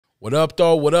What up,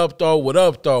 though? What up, though? What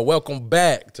up, though? Welcome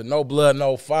back to No Blood,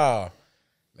 No Foul.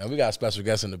 Man, we got a special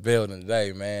guest in the building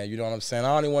today, man. You know what I'm saying? I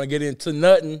don't even want to get into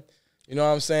nothing. You know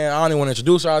what I'm saying? I don't even want to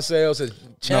introduce ourselves as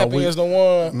champions.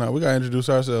 No, we got to introduce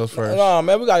ourselves first. No,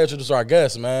 man, we got to introduce our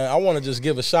guests, man. I want to just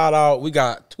give a shout out. We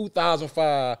got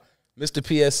 2005 Mr.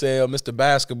 PSL, Mr.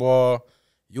 Basketball,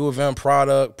 U of M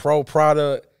product, pro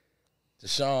product,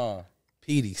 Deshawn.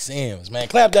 Peedi Sims, man.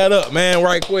 Clap that up, man,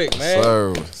 right quick,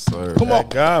 man. Sir. Come on.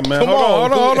 God, man.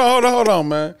 Hold on,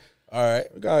 man. All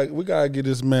right. We gotta get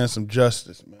this man some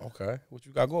justice, man. Okay. What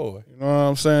you got going? You know what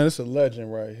I'm saying? It's a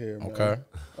legend right here, man. Okay.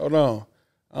 Hold on.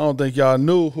 I don't think y'all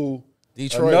knew who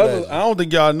Detroit legend. I don't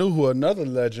think y'all knew who another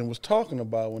legend was talking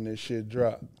about when this shit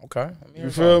dropped. Okay.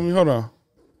 You feel me? Hold on.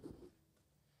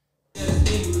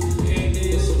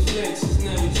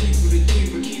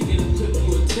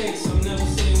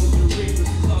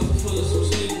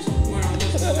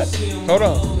 Hold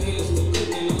on.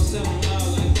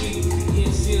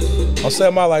 Oh,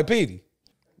 7 Mile like Peedi.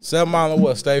 7 Mile and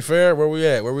what? Stay Fair? Where we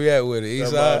at? Where we at with it?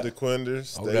 East side? DeQuinder,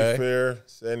 Stay Fair,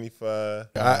 75.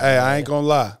 I ain't gonna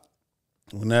lie.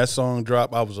 When that song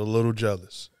dropped, I was a little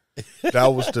jealous. That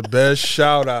was the best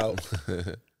shout out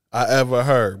I ever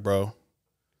heard, bro.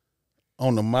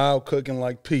 On the mile cooking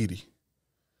like Peedi.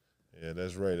 Yeah,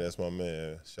 that's Ray. That's my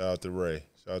man. Shout out to Ray.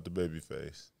 Shout out to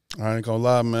Babyface. I ain't gonna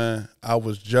lie, man. I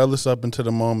was jealous up until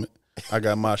the moment I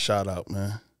got my shout out,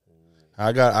 man.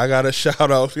 I got a shout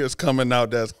out that's coming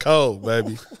out that's cold,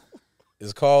 baby.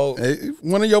 It's called? Hey,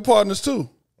 one of your partners too.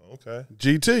 Okay.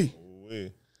 GT.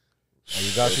 Ooh-wee.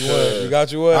 You got you one. You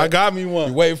got you one. I got me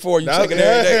one. You waiting for it. You taking it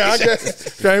every day.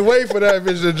 Can't wait for that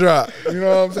bitch to drop. You know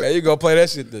what I'm saying? Man, you gonna play that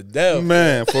shit to death.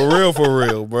 Man, for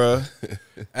real, bro.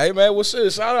 Hey, man, what's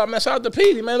shit? Shout out to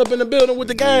Peedi, man, up in the building with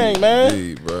the gang, man.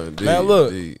 Indeed, bro. Indeed, man,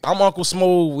 look, indeed. I'm Uncle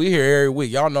Smooth. We here every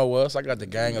week. Y'all know us. I got the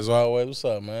gang as always. What's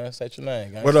up, man? Say your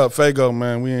name, gang. What up, Fago,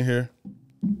 man? We in here.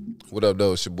 What up,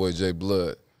 though? It's your boy Jay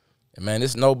Blood. And man,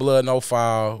 this No Blood, No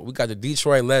Foul. We got the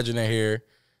Detroit legend in here,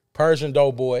 Persian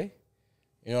Doughboy.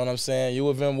 You know what I'm saying? U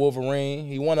of M Wolverine.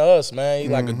 He one of us, man. He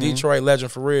like a Detroit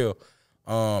legend for real.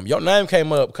 Your name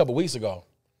came up a couple weeks ago.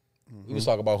 We was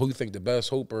talking about who you think the best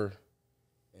hooper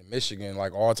in Michigan,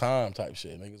 like all time type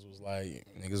shit.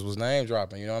 Niggas was name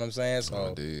dropping. You know what I'm saying?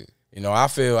 So, you know, I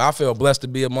feel blessed to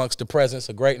be amongst the presence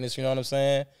of greatness. You know what I'm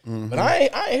saying? But I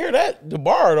ain't hear that the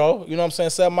bar though. You know what I'm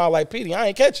saying? 7 Mile like Peedi. I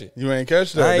ain't catch it. You ain't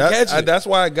catch that. I ain't catch it. That's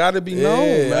why it got to be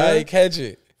known, man. I ain't catch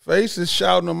it. Face is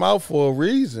shouting them out for a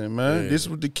reason, man. This is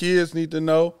what the kids need to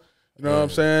know. You know what I'm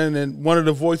saying? And one of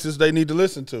the voices they need to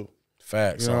listen to.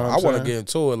 Facts. You know I want to get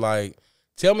into it. Like,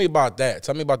 tell me about that.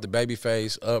 Tell me about the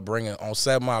Babyface upbringing on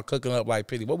 7 Mile cooking up like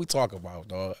Peedi. What we talking about,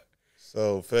 dog?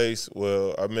 So, Face,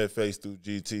 well, I met Face through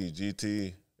GT.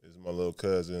 GT is my little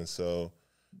cousin. So,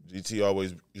 GT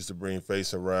always used to bring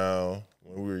Face around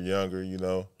when we were younger, you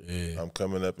know. Yeah. I'm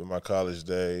coming up in my college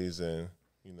days and,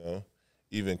 you know,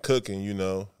 even cooking, you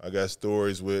know, I got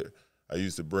stories with, I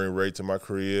used to bring Ray to my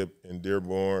crib in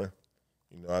Dearborn.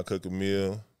 You know, I cook a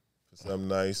meal for something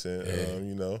nice and,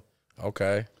 you know.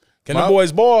 Okay. Can the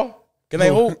boys ball? Can they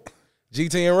hoop?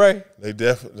 GT and Ray? They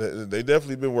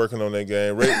definitely been working on that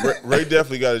game. Ray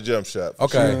definitely got a jump shot.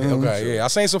 Okay, sure. Okay, yeah. I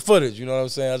seen some footage, you know what I'm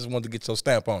saying? I just wanted to get your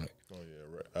stamp on it. Oh,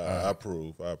 yeah, Ray. I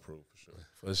approve for sure.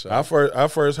 For sure. I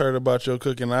first heard about your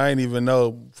cooking. I ain't even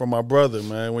know from my brother,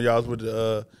 man, when y'all was with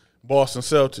the Boston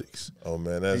Celtics. Oh,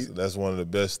 man, that's one of the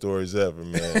best stories ever,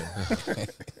 man.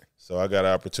 So I got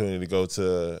an opportunity to go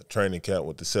to training camp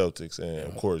with the Celtics, and,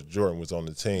 of course, Jordan was on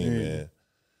the team. And,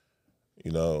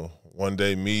 you know, one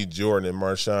day me, Jordan, and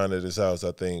Marshawn at his house,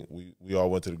 I think we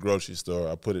all went to the grocery store.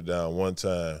 I put it down one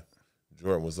time.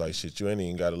 Jordan was like, shit, you ain't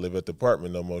even got to live at the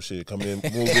apartment no more. Shit, come in, move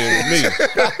in with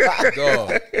me.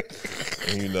 Dog.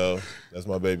 And, you know, that's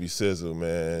my baby Sizzle,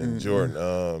 man.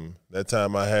 Jordan, that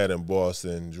time I had in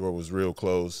Boston, Jordan was real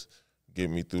close,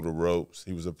 getting me through the ropes.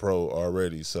 He was a pro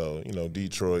already. So, you know,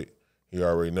 Detroit, he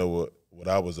already know what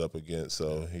I was up against.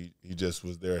 So he just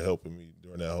was there helping me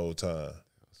during that whole time.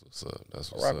 That's what's up.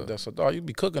 That's what's up. That's dog. You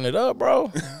be cooking it up,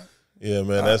 bro. Yeah,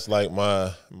 man. That's like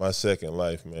my second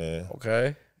life, man.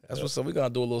 Okay. That's what's up. We gonna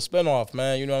do a little spinoff,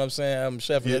 man. You know what I'm saying? I'm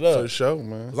chefing it up. For sure,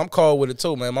 man. 'Cause I'm cold with it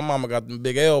too, man. My mama got them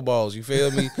big elbows. You feel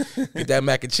me? Get that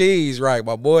mac and cheese right,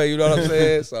 my boy. You know what I'm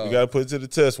saying? So you gotta put it to the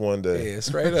test one day. Yeah,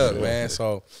 straight up, man.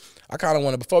 So I kind of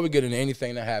want to, before we get into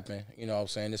anything that happened, you know what I'm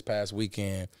saying, this past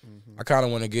weekend, I kind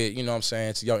of want to get, you know what I'm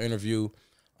saying, to your interview.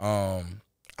 I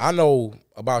know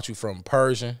about you from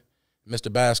Persian,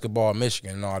 Mr. Basketball,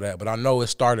 Michigan, and all that, but I know it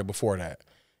started before that.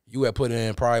 You had put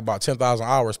in probably about 10,000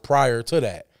 hours prior to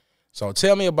that. So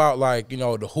tell me about, like, you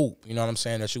know, the hoop, you know what I'm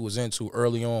saying, that you was into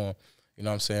early on, You know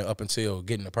what I'm saying? Up until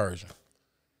getting to Persian.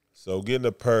 So getting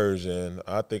to Persian,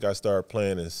 I think I started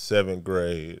playing in 7th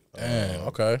grade. Damn,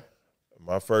 okay.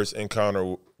 My first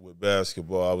encounter with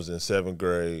basketball, I was in 7th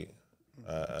grade.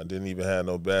 I didn't even have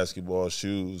no basketball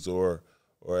shoes or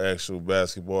actual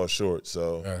basketball shorts.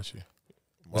 So, got you.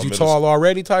 Was you tall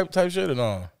already type shit or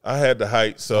no? I had the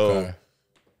height, so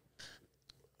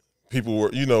people were,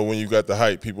 when you got the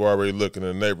height, people were already looking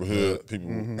in the neighborhood. People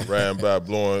ran by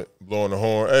blowing the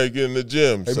horn. Hey, get in the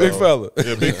gym. Hey, so, big fella.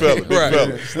 Yeah, big fella, big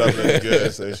fella. Stopping at the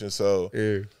gas station. So,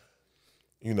 it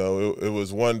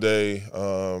was one day,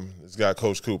 this guy,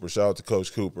 Coach Cooper, shout out to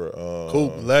Coach Cooper.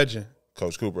 Legend.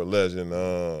 Coach Cooper,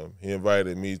 legend. He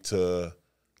invited me to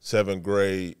 7th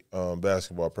grade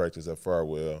basketball practice at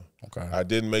Farwell. Okay. I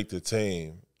didn't make the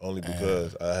team only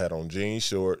because I had on jean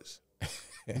shorts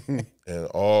and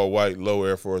all white low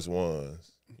Air Force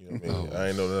Ones. You know what I mean? I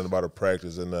ain't know nothing about a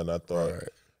practice or nothing. I thought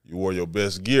you wore your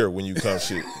best gear when you come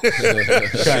shit.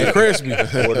 Kind of crispy.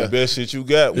 Wore the best shit you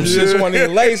got. Them shits wasn't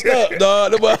even laced up,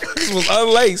 dog. The motherfuckers was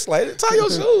unlaced. Like, tie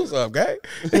your shoes up, gang.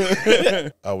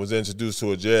 I was introduced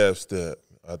to a jab step.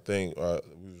 I think we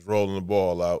was rolling the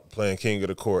ball out, playing king of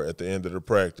the court at the end of the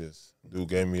practice. Dude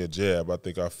gave me a jab. I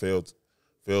think I fell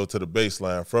to the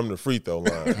baseline from the free throw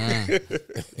line.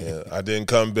 And I didn't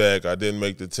come back. I didn't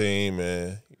make the team,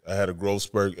 and I had a growth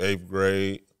spurt 8th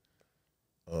grade.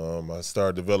 I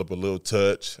started to develop a little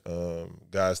touch.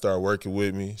 Guys started working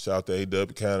with me. Shout out to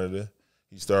A-Dub Canada.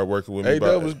 He started working with me.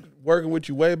 A-Dub was working with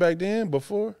you way back then,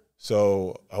 before?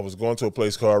 So I was going to a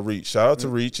place called Reach. Shout out to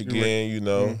Reach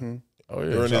again,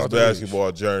 During this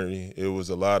basketball journey, it was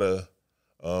a lot of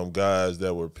guys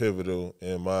that were pivotal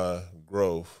in my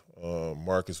growth.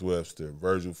 Marcus Webster,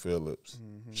 Virgil Phillips,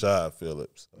 Shad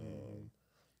Phillips.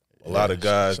 A lot of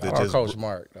guys that just Coach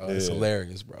Mark. It's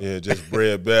hilarious, bro. Yeah, just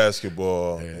bred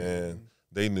basketball, and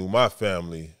they knew my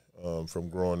family from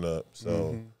growing up.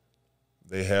 So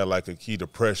they had like a key to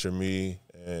pressure me,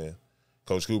 and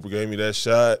Coach Cooper gave me that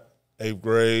shot, 8th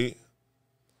grade.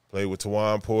 Played with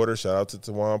Tawan Porter. Shout out to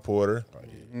Tawan Porter.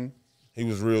 He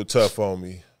was real tough on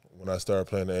me when I started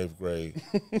playing the 8th grade.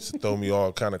 Used to throw me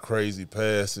all kind of crazy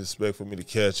passes, expect for me to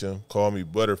catch him, call me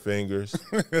Butterfingers.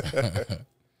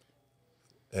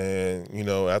 And,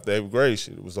 after 8th grade,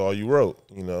 shit, it was all you wrote,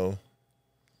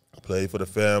 I played for the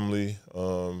family.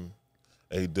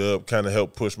 A-Dub kind of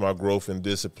helped push my growth and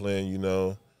discipline,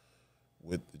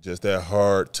 with just that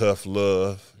hard, tough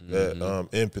love, that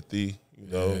empathy,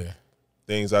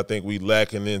 things I think we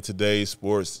lacking in today's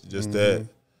sports, just that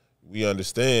we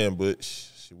understand, but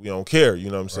we don't care, you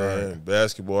know what I'm saying? Right.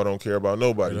 Basketball don't care about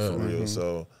nobody for real.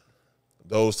 So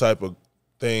those type of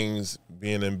things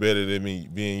being embedded in me,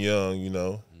 being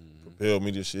young, propelled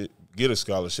me to get a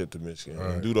scholarship to Michigan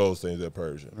and do those things at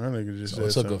Persian. That nigga just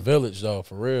it took a village, though,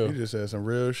 for real. He just said some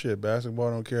real shit. Basketball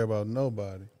don't care about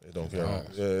nobody. They don't care.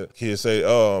 Yeah. Kids say,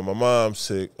 oh, my mom's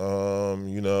sick,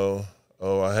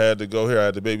 oh, I had to go here. I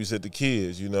had to babysit the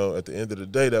kids. At the end of the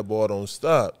day, that ball don't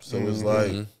stop. So it's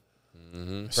like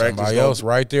somebody else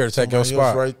right there to take your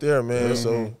spot. Right there, man.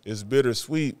 So it's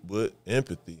bittersweet, but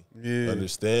empathy. Yeah.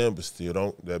 Understand, but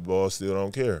that ball still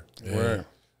don't care. Yeah. Right.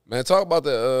 Man, talk about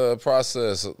the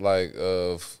process, like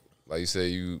you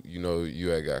said, you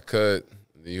had got cut,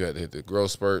 you had to hit the growth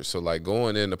spurt. So like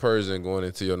going into Persian, going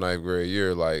into your 9th grade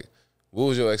year, like what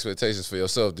was your expectations for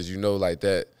yourself? Did you know like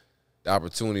that the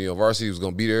opportunity of varsity was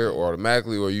gonna be there or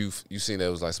automatically, or you seen that it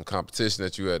was like some competition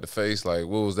that you had to face? Like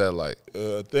what was that like?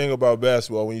 Thing about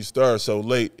basketball, when you start so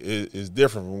late, it's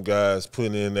different from guys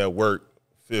putting in that work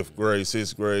 5th grade,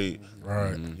 6th grade.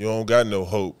 Right. You don't got no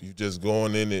hope. You just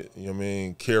going in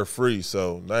it, carefree.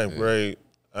 So 9th grade,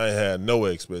 I ain't had no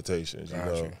expectations,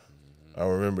 I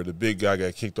remember the big guy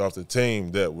got kicked off the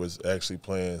team that was actually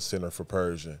playing center for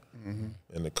Persian.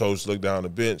 And the coach looked down the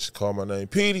bench, called my name,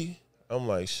 Peedi. I'm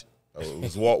like, it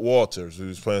was Walt Walters who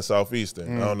was playing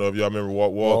Southeastern. I don't know if y'all remember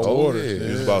Walt Walters.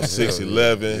 He was about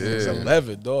 6'11". He's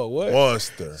 11, dog. What?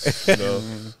 Monster.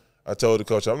 I told the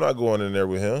coach, I'm not going in there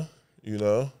with him.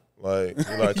 Like,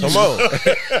 come on.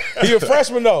 He a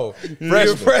freshman, though. He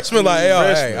a freshman, like,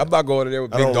 hey, I'm not going in there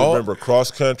with big dog. I don't remember cross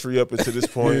country up until this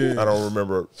point. I don't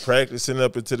remember practicing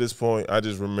up until this point. I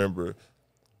just remember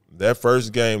that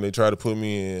first game they tried to put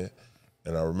me in,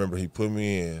 and I remember he put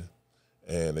me in,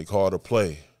 and they called a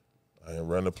play. I didn't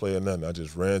run the play or nothing. I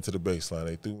just ran to the baseline.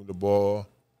 They threw me the ball,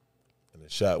 and the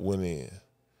shot went in.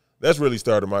 That's really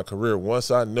started my career.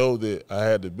 Once I know that I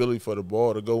had the ability for the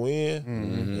ball to go in,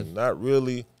 and not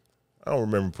really, I don't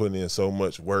remember putting in so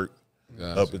much work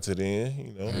up until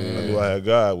then. I knew I had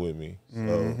God with me.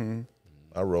 So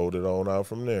I rolled it on out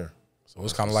from there. So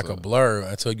it's kind of like a blur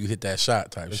until you hit that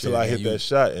shot type shit. Until I hit that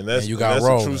shot, and that's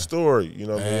a true story. You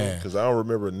know what I mean? Because I don't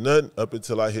remember nothing up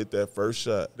until I hit that first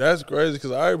shot. That's crazy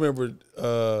because I remember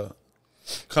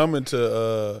coming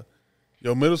to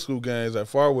your middle school games at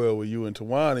Farwell with you and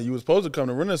Tawan, and you were supposed to come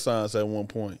to Renaissance at one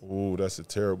point. Ooh, that's a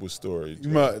terrible story. You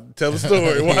might tell the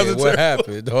story. What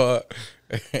happened, dog?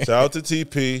 Shout out to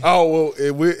TP. Oh,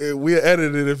 well, we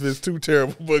edit it if it's too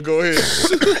terrible, but go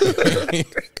ahead.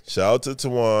 Shout out to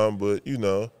Tawan, but you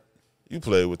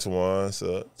played with Tawan,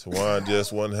 so Tawan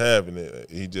just wasn't having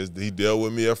it. He dealt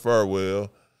with me at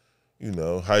Farwell.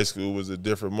 High school was a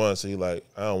different month, so he like,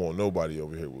 I don't want nobody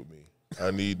over here with me.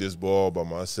 I need this ball by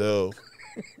myself.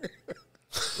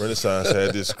 Renaissance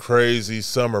had this crazy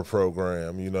summer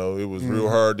program. It was real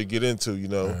hard to get into.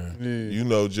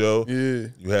 Joe. Yeah.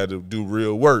 You had to do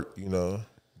real work.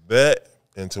 That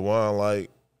and Tawan,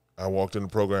 I walked in the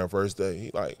program first day. He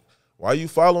like, why you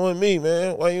following me,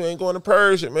 man? Why you ain't going to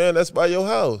Persian, man? That's by your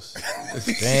house.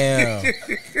 Damn. We go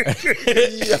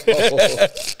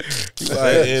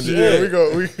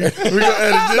edit this. No,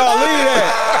 leave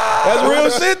that. That's real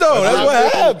shit though. That's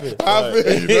what happened. I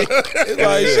feel you. It's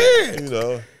like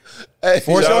shit.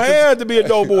 Force your hand to be a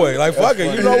dope boy. Like fuck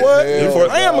it. You know what?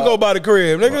 I am gonna go by the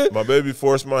crib, nigga. My baby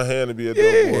forced my hand to be a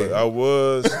dope boy. I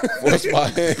was forced my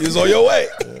hand. You was on your way.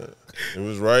 Yeah. It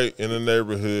was right in the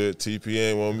neighborhood. TP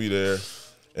ain't want me there,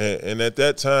 and at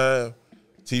that time,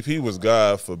 TP was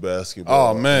God for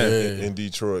basketball. Oh man, in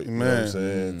Detroit. You know what I'm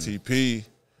saying? TP,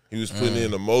 he was putting in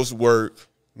the most work.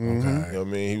 Okay. You know what I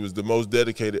mean? He was the most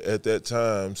dedicated at that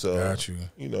time. So, got you.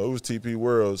 It was TP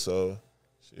world. So,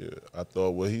 shit, I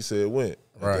thought what he said went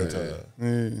at that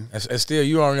time. And still,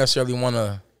 you don't necessarily want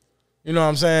to, you know what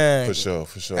I'm saying? For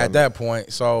sure. At that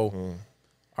point. So,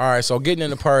 all right, so getting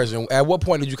into Persian, at what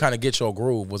point did you kind of get your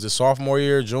groove? Was it sophomore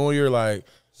year, junior? Like,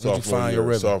 did you find your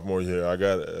rhythm? Sophomore year. I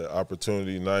got an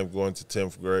opportunity, 9th going to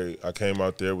 10th grade. I came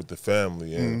out there with the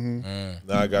family, and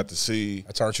now I got to see.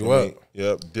 I turned you up.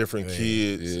 Yep, different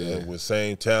kids and with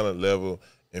same talent level,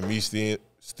 and me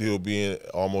still being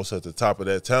almost at the top of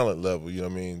that talent level, you know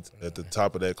what I mean, at the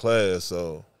top of that class.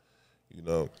 So,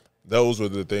 those were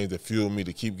the things that fueled me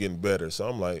to keep getting better. So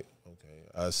I'm like,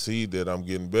 I see that I'm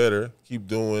getting better. Keep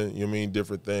doing,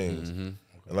 different things. And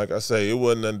like I say, it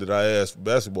wasn't nothing that I asked.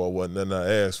 Basketball wasn't nothing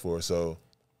I asked for. So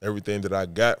everything that I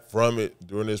got from it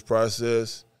during this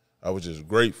process, I was just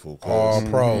grateful. All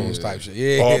pros type shit.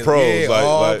 Yeah, all pros. Yeah,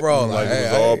 all pros. It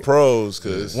was all pros.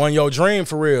 Cause wasn't your dream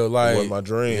for real. Like, it wasn't my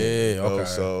dream. Yeah, okay.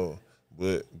 So,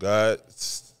 but God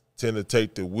tend to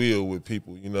take the wheel with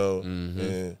people,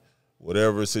 and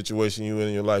whatever situation you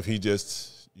in your life, he just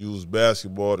used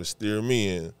basketball to steer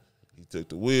me in. He took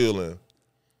the wheel, and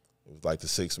it was like the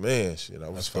 6th man shit. I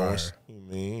was throwing,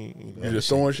 you just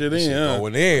throwing shit in, huh?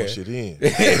 Going in. Shit in.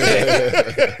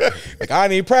 Like, I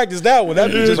didn't even practice that one.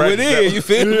 That just went in. You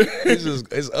feel me?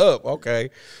 It's up. Okay.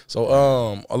 So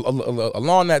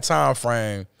along that time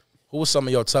frame, who was some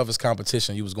of your toughest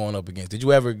competition you was going up against? Did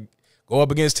you ever go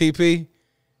up against TP,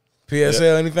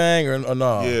 PSL, anything, or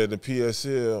no? Yeah, the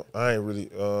PSL. I ain't really.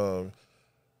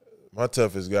 My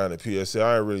toughest guy in the PSL,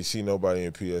 I didn't really see nobody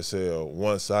in PSL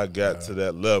once I got to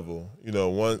that level.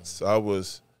 Once I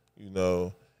was, in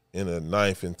the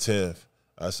 9th and 10th,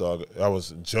 I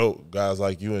was Joe, guys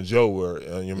like you and Joe were,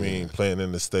 playing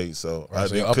in the States. So right,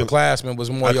 so your upperclassmen was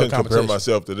more your competition. I couldn't compare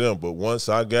myself to them. But once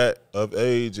I got of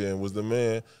age and was the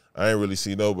man, I didn't really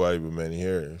see nobody but Manny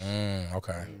Harris.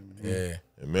 Okay. Yeah.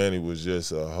 And Manny was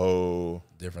just a whole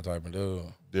different type of dude.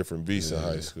 Different beast in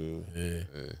high school. Yeah.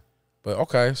 But,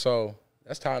 okay, so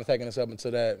that's time taking us up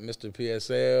into that Mr.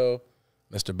 PSL,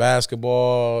 Mr.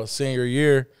 Basketball, senior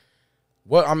year.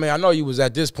 I know you was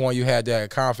at this point, you had that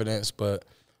confidence, but,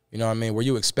 were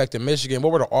you expecting Michigan?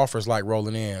 What were the offers like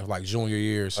rolling in, like junior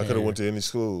year? I could have went to any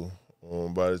school.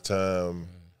 By the time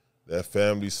that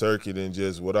family circuit and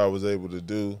just what I was able to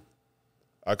do,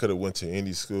 I could have went to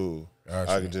any school.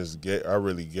 Gotcha. I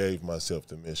really gave myself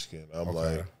to Michigan. I'm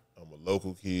a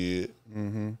local kid.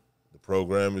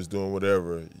 Program is doing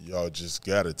whatever, y'all just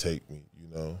gotta take me,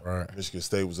 Right. Michigan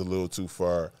State was a little too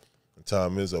far, and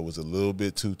Tom Izzo was a little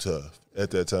bit too tough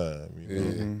at that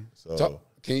time. So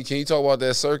can you talk about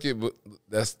that circuit? But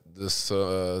that's the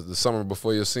summer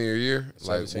before your senior year.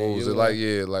 Like, what was it like?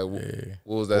 Yeah, like what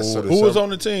was that? Who was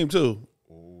on the team too?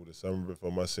 The summer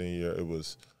before my senior year, it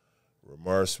was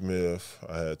Ramar Smith.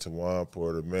 I had Tawan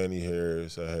Porter, Manny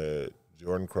Harris. I had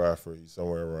Jordan Crawford. He's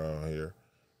somewhere around here.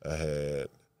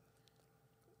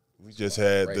 We just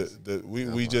had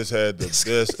we just had the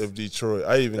best of Detroit.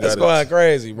 I even that's going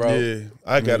crazy, bro. Yeah,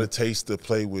 I got a taste to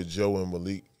play with Joe and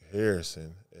Malik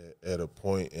Harrison at a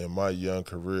point in my young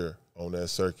career on that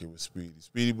circuit with Speedy.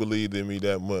 Speedy believed in me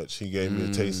that much. He gave me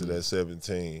a taste of that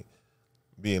 17,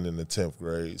 being in the 10th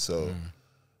grade. So,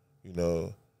 you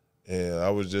know, and I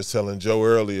was just telling Joe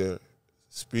earlier,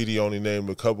 Speedy only named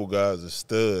a couple guys a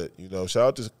stud. You know, shout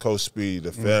out to Coach Speedy,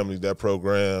 the family, that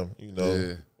program. You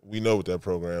know, we know what that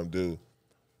program do.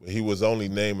 But he was only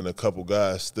naming a couple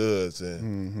guys studs,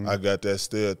 and I got that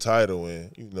stud title,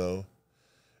 and, you know,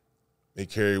 it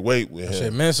carried weight with him.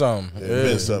 Shit meant something. It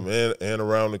meant something, and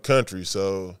around the country.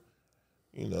 So,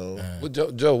 you know. Well,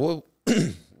 Joe, what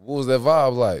was that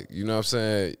vibe like? You know what I'm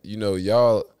saying? You know,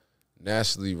 y'all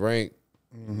nationally ranked,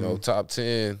 you know, top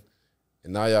 10,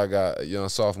 and now y'all got a young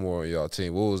sophomore on y'all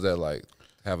team. What was that like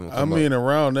having him come up?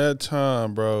 Around that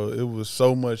time, bro, it was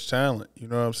so much talent. You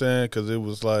know what I'm saying? Because it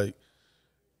was like,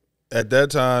 at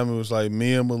that time, it was like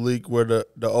me and Malik were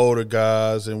the older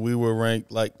guys, and we were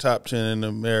ranked like top 10 in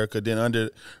America. Then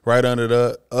right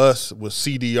under us was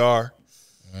CDR.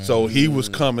 So he was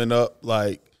coming up,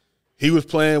 like, he was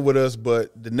playing with us,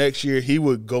 but the next year he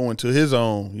would go into his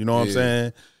own, you know what I'm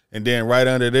saying? And then right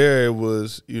under there it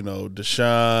was, you know,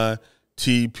 Deshawn,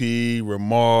 TP,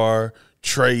 Ramar,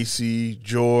 Tracy,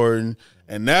 Jordan.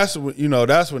 And that's when, you know,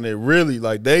 that's when it really,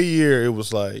 like, that year it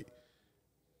was like,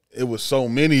 it was so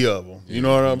many of them. You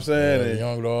know what I'm saying? And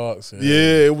young dogs.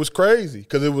 yeah, it was crazy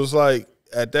because it was like,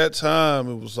 at that time,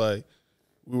 it was like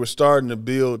we were starting to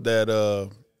build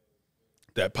that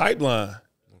pipeline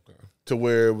to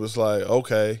where it was like,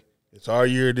 okay, it's our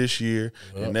year this year,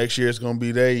 and next year it's gonna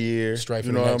be their year. Straight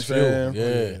you for know the what I'm next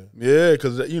saying? few. Yeah,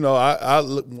 because you know,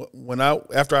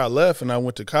 after I left and I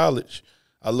went to college,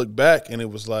 I looked back and it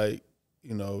was like,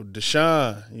 you know,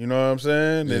 Deshawn. You know what I'm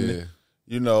saying? And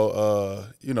you know,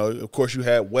 of course you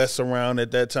had Wes around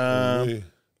at that time.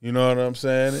 You know what I'm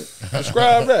saying?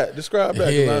 Describe that.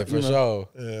 Yeah, for sure.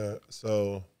 Yeah,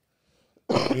 so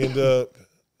we end up,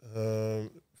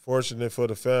 fortunate for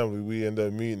the family, we end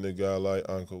up meeting a guy like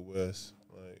Uncle Wes,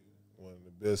 like one of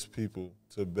the best people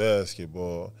to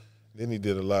basketball. Then he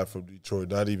did a lot from Detroit,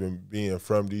 not even being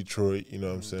from Detroit, you know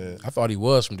what I'm saying? I thought he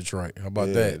was from Detroit. How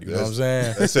about that? You know what I'm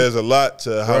saying? That says a lot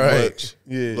to how much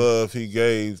love he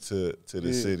gave to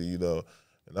the city, you know.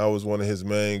 And I was one of his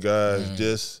main guys.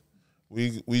 Just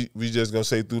we just gonna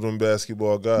say through them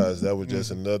basketball guys. That was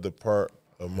just another part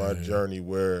of my journey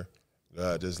where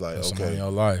God just like, that's okay, in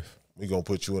your life. we gonna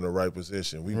put you in the right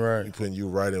position. We putting you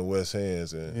right in West's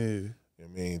hands, and I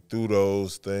mean, through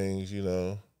those things, you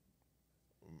know,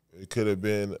 it could have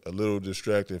been a little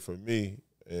distracting for me,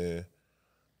 and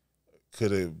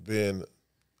could have been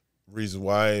reason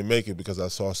why I ain't make it because I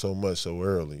saw so much so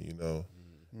early, you know.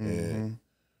 And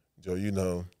Joe, you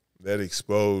know, that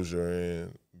exposure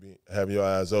and having your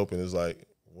eyes open is like,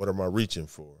 what am I reaching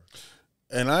for?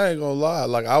 And I ain't gonna lie,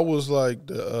 like I was like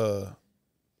the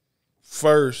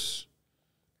first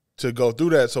to go through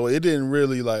that, so it didn't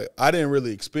really I didn't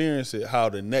really experience it how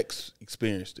the next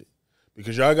experienced it,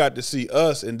 because y'all got to see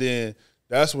us, and then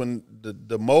that's when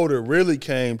the motor really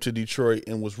came to Detroit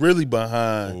and was really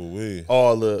behind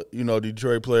all the, you know,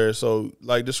 Detroit players. So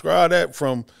like describe that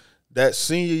from that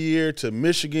senior year to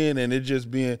Michigan, and it just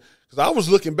being, because I was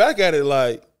looking back at it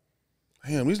like,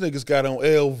 damn, these niggas got on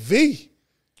LV.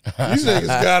 These niggas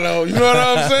got on, you know what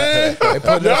I'm saying? They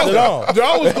put that shit on.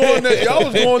 Y'all was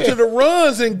going to the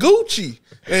runs in Gucci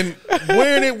and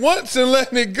wearing it once and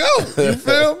letting it go. You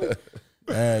feel me?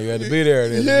 Man, you had to be there.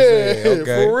 Yeah,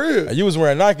 for real. And you was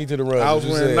wearing Nike to the run. I was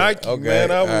wearing Nike, man.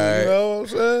 I was, you know what I'm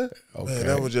saying? Man,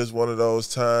 that was just one of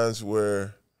those times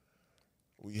where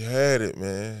we had it,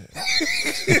 man.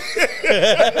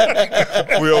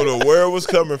 We don't know where it was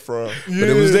coming from, but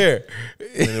it was there.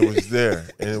 And it was there,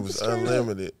 and it was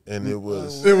unlimited, and it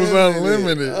was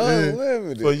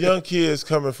unlimited. For young kids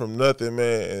coming from nothing,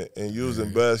 man, and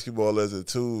using basketball as a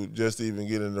tool just to even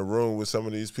get in the room with some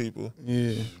of these people.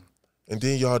 Yeah. And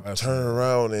then y'all turn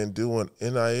around and doing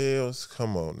NILs.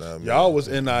 Come on now, man. Y'all was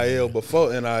NIL before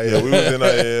NIL. Yeah, we was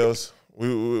NILs. We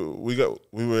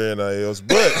were NILs,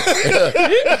 but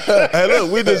hey,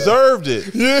 look, we deserved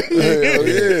it.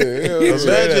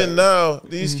 Imagine now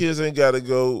these kids ain't got to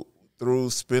go through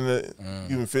spending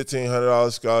even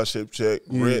 $1,500 scholarship check,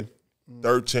 rent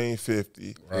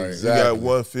 $1,350. Right. You got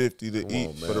 $150 to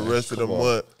eat for the rest of the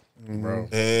month,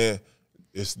 and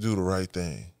it's do the right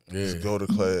thing. It's go to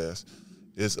class.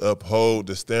 It's uphold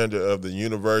the standard of the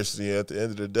university. At the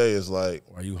end of the day, it's like,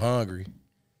 are you hungry?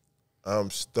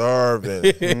 I'm starving.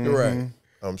 Right.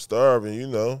 I'm starving, you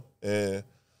know. And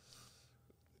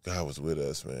God was with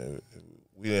us, man.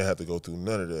 We didn't have to go through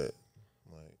none of that.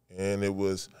 And it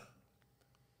was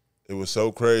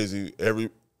so crazy.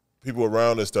 People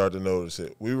around us started to notice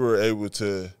it. We were able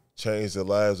to change the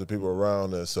lives of people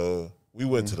around us. So we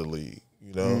went to the league.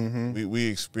 You know, we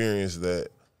experienced that.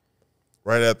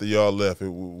 Right after y'all left,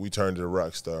 we turned to the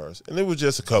rock stars, and it was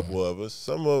just a couple of us.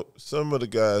 Some of the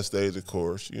guys stayed the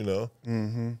course, you know,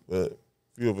 but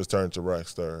few of us turned to rock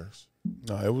stars.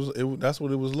 No, it was that's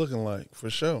what it was looking like for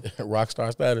sure. Rock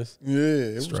star status. Yeah,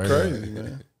 it was crazy,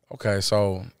 man. Okay,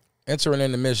 so entering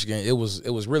into Michigan, it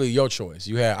was really your choice.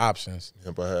 You had options.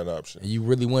 Yep, I had options. And you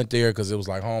really went there because it was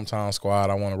like hometown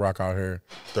squad. I want to rock out here.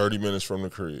 30 minutes from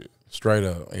the crib. Straight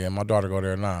up. Yeah, my daughter go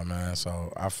there now, man.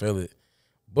 So I feel it.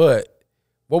 But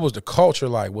what was the culture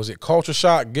like? Was it culture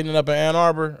shock getting up in Ann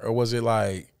Arbor, or was it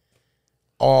like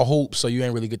all hoops so you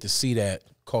ain't really get to see that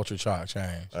culture shock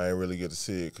change? I ain't really get to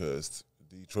see it because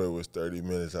Detroit was 30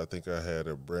 minutes. I think I had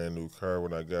a brand new car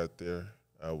when I got there.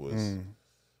 I was You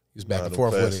was back and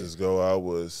forth with classes it. go. I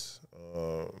was,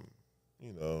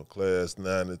 class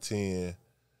 9 to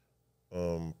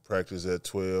 10, practice at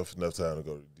 12. Enough time to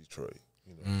go to Detroit.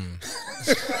 You know.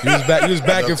 You was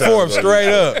back and forth,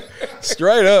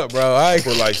 straight up, bro. I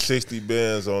put like 60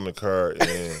 bands on the car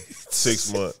in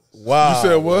 6 months. Wow. You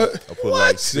said what? I put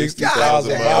like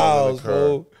 60,000 miles on the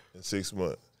car in 6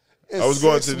 months. I was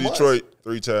going to Detroit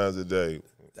 3 times a day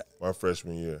my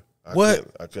freshman year. I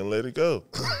couldn't let it go.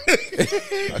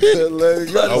 I couldn't let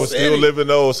it go. I was still living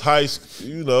those high school,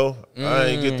 you know. I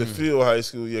ain't get to feel high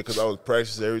school yet because I was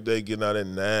practicing every day, getting out at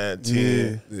 9,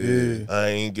 10. Yeah. I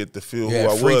ain't get to feel who Yeah, I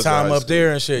was. free time in high up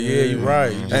there and shit. Yeah, you're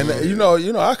right. And you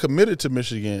know, I committed to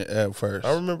Michigan at first.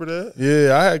 I remember that.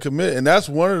 Yeah, I had committed, and that's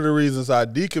one of the reasons I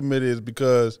decommitted is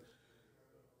because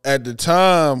at the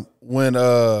time when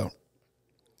I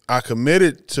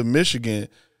committed to Michigan,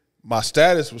 my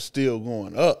status was still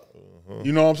going up.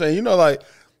 You know what I'm saying? You know, like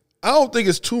I don't think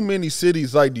it's too many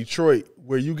cities like Detroit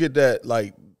where you get that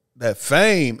that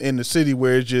fame in the city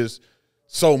where it's just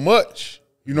so much.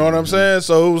 You know what I'm saying?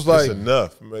 So it was like It's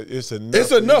enough. It's enough.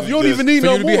 it's enough. You don't even need For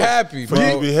no you to more. be happy, bro. For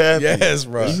you to be happy. Yes,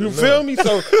 bro. You feel me?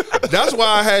 So that's why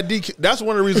I had that's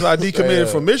one of the reasons I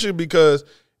decommitted from Michigan because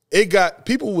it got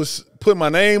people was putting my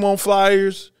name on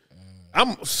flyers.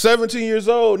 I'm 17 years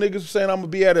old. Niggas saying I'm gonna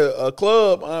be at a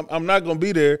club. I'm not gonna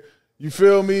be there. You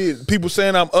feel me? People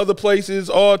saying I'm other places,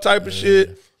 all type of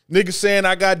shit. Niggas saying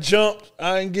I got jumped.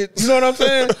 I ain't get. You know what I'm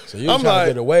saying? So you was trying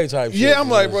to get away type shit. Yeah, I'm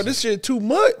like, bro, this shit too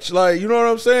much. Like, you know what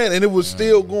I'm saying? And it was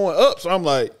still going up. So I'm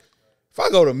like, if I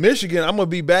go to Michigan, I'm gonna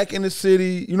be back in the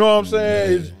city. You know what I'm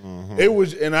saying? It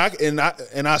was, and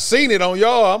I seen it on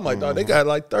y'all. I'm like, dog, they got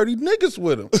like 30 niggas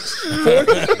with them.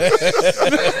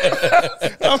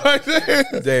 I'm like,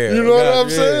 damn. You know what I'm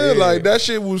saying? Yeah. Like that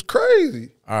shit was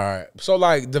crazy. All right. So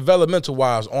like developmental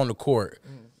wise on the court,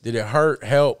 did it hurt,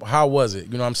 help? How was it?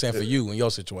 You know what I'm saying for you in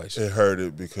your situation? It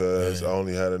hurted because I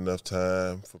only had enough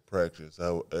time for practice.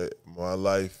 My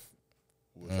life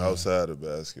was outside of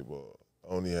basketball.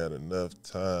 I only had enough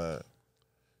time.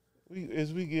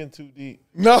 Is we getting too deep?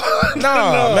 No,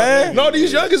 man. No,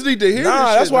 these youngers need to hear this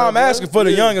That's shit, why now, I'm bro. asking for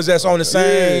the youngers that's on the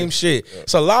same shit.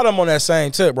 It's a lot of them on that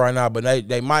same tip right now, but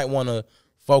they might want to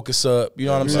focus up. You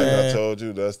know what I'm Like saying? I told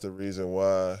you, that's the reason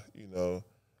why,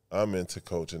 I'm into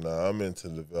coaching now. I'm into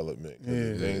development. 'Cause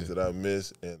the things that I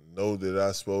miss and know that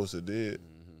I supposed to did,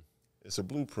 it's a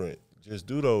blueprint. Just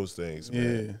do those things,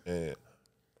 man. And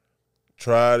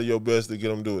try your best to get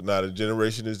them to do it. Now, the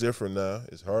generation is different now.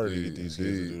 It's harder to get these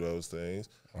kids to do those things.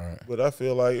 Right. But I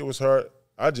feel like it was hard.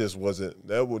 That just wasn't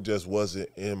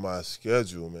in my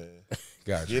schedule, man.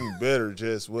 Gotcha. Getting better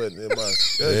just wasn't in my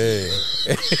schedule.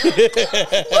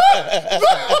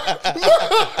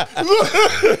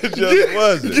 It just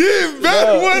wasn't. Getting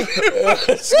better.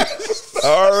 I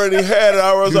already had it.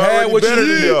 I was already better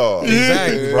than y'all.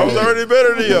 Exactly, bro. I was already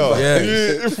better than y'all.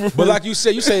 Yeah. But like you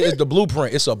said it's the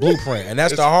blueprint. It's a blueprint. And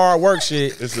that's the hard work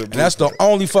shit. It's a And that's the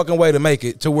only fucking way to make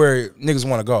it to where niggas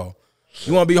want to go.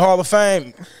 You want to be Hall of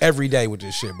Fame every day with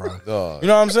this shit, bro. Dog. You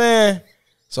know what I'm saying?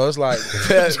 So it's like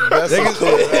That's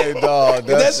hey, dog.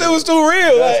 that shit was too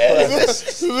real.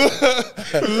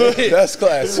 That's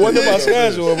classic. Wasn't in my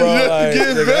schedule, bro. Like,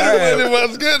 Getting nigga, better than my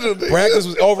schedule. practice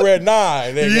was over at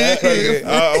 9. Nigga.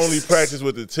 I only practiced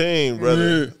with the team,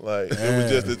 brother. Like, it was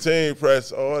just the team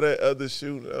practice. All that other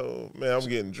shooting, oh, man, I'm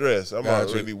getting dressed. I'm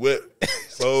already wet.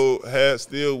 So, hat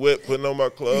still wet, putting on my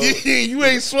clothes. You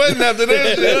ain't sweating after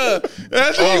that shit, huh?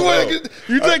 That's what you want to get.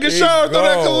 You take a It's shower, throw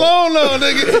that gone. cologne on,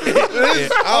 nigga.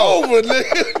 It's over,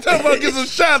 nigga. Talking about get some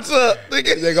shots up,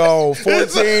 nigga. They go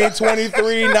 14,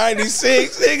 23,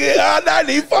 96, nigga,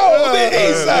 94 on the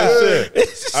east side.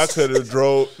 Listen, I could have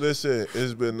drove. Listen,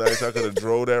 it's been nice. I could have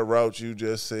drove that route you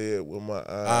just said with my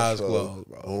eyes Closed,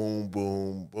 bro. Boom,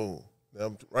 boom, boom.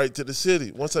 I'm right to the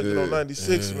city. Once I get on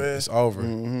 96, man, it's over.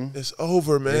 It's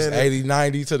over, man. It's 80,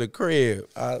 90 to the crib.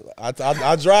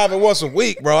 I drive it once a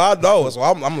week, bro. I know. So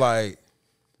I'm like,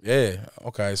 yeah,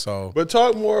 okay. So, but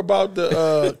talk more about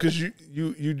the because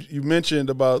you mentioned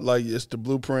about like it's the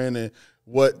blueprint and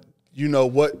what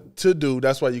what to do.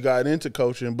 That's why you got into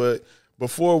coaching. But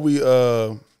before we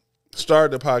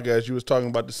started the podcast, you was talking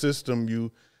about the system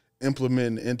you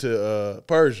implementing into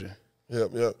Persian.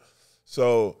 Yep.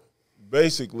 So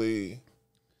basically,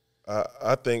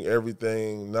 I think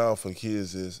everything now for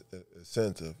kids is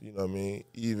incentive. You know what I mean?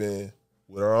 Even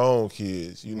with our own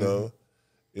kids, you know,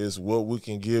 is what we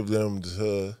can give them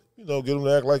to, get them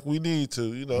to act like we need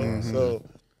to, So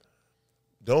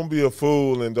don't be a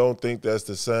fool and don't think that's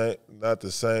not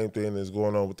the same thing that's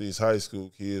going on with these high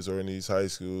school kids or in these high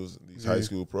schools, these high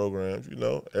school programs.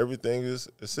 Everything is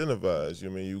incentivized.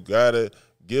 You gotta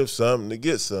give something to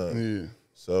get something. Yeah.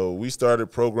 So we started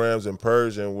programs in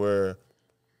Persian where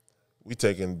we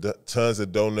taking tons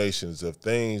of donations of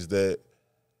things that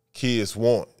kids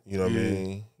want. You know what I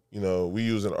mean? We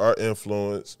using our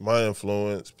influence, my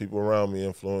influence, people around me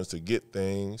influence to get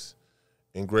things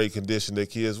in great condition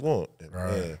that kids want. And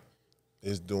man,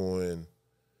 it's going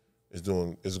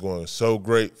so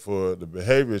great for the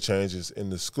behavior changes in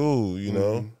the school,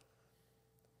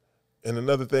 And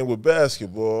another thing with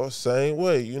basketball, same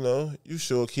way, you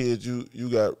show a kid you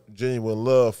got genuine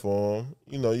love for them.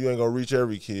 You ain't gonna reach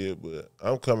every kid, but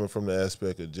I'm coming from the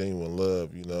aspect of genuine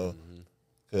love,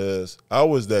 because I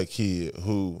was that kid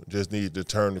who just needed to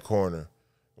turn the corner.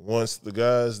 Once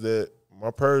my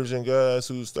Persian guys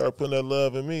who started putting that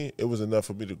love in me, it was enough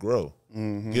for me to grow,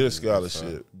 get a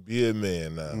scholarship, be a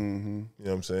man now. You know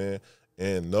what I'm saying?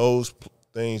 And those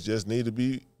things just need to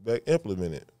be back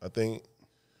implemented. I think,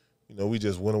 we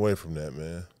just went away from that,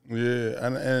 man.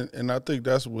 Yeah, and I think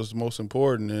that's what's most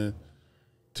important. And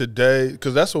today,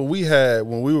 because that's what we had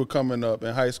when we were coming up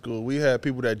in high school. We had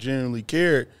people that genuinely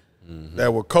cared,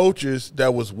 that were coaches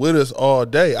that was with us all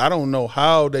day. I don't know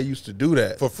how they used to do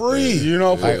that for free.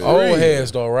 For like free. Old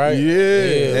heads though, right?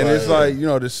 Yeah, and it's like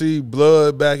to see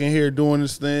Blood back in here doing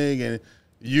this thing, and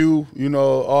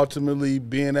ultimately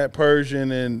being that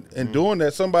Persian and doing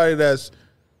that. Somebody that's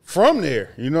from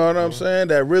there, you know what I'm saying?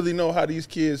 That really know how these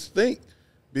kids think,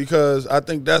 because I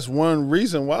think that's one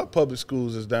reason why public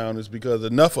schools is down is because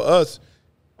enough of us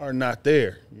are not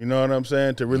there. You know what I'm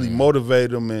saying? To really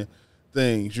motivate them and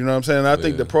things. You know what I'm saying? And I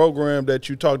think the program that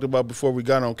you talked about before we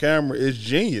got on camera is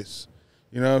genius.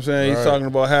 You know what I'm saying? He's talking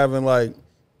about having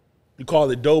you call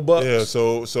it dough bucks. Yeah,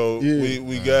 so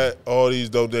we got all these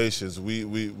donations.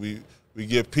 We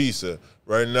give pizza.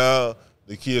 Right now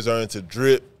the kids are into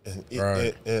drip and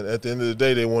at the end of the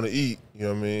day they want to eat. You know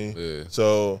what I mean? Yeah.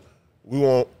 So we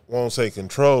won't say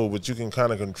control, but you can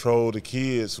kind of control the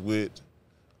kids with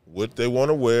what they want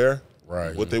to wear,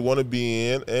 what they want to be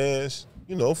in, and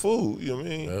food. You know what I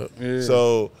mean? Yep. Yeah.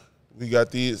 So we got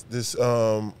this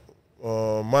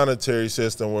monetary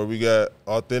system where we got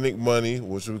authentic money,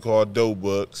 which we call dough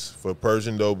bucks for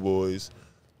Persian doughboys,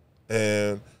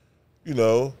 and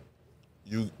you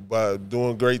by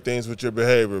doing great things with your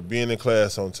behavior, being in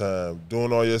class on time,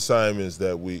 doing all your assignments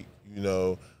that week,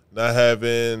 not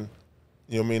having,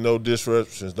 no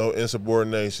disruptions, no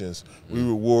insubordinations. We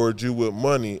reward you with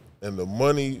money, and the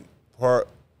money part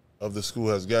of the school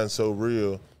has gotten so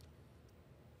real,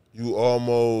 you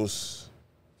almost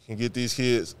can get these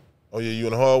kids, oh, yeah, you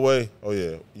in the hallway? Oh,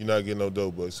 yeah, you're not getting no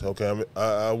dough bucks. Okay,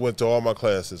 I went to all my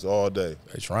classes all day.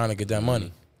 They're trying to get that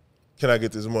money. Can I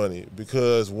get this money?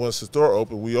 Because once the store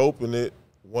opened, we open it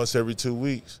once every 2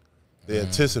 weeks. They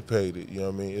anticipate it, you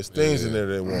know what I mean? It's things in there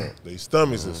they want. Their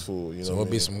stomachs is full, you know what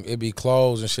I mean? It'd be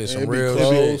clothes and shit, some real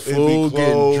clothes, shit. food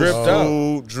getting dripped out.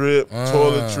 Food, drip,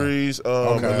 toiletries,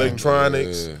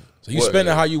 electronics. Yeah. So you spend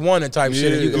it how you want it type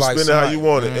shit. And you spend it how you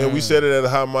want it. And we set it at a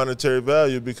high monetary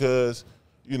value because,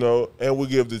 and we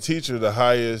give the teacher the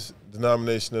highest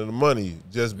denomination of the money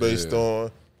just based on,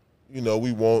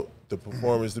 we want the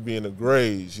performance to be in the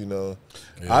grades, Yeah.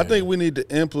 I think we need to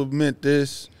implement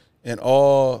this in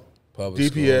all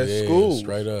public DPS schools.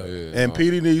 Straight up. Yeah. And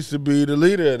Peedi needs to be the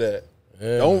leader of that.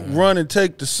 Yeah. Don't run and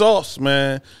take the sauce,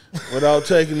 man, without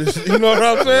taking this. You know what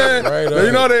I'm saying?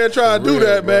 They're trying to do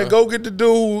that, man. Go get the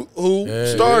dude who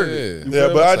started it. Yeah,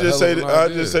 but I just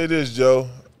say this, Joe.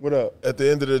 What up? At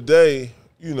the end of the day,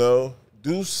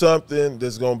 do something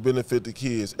that's gonna benefit the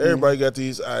kids. Everybody got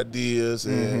these ideas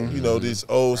and these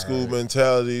old school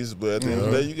mentalities, but at the end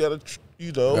of the day,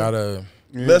 you gotta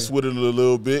mess with it a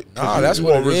little bit. Nah, that's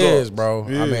what it is, bro.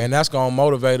 Yeah. I mean, that's gonna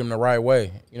motivate them the right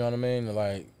way. You know what I mean?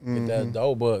 Like get that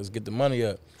dough bucks, get the money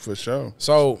up for sure.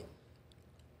 So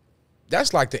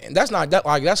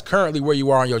that's currently where you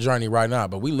are on your journey right now.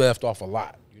 But we left off a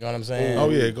lot. You know what I'm saying?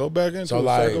 Oh yeah, go back into it.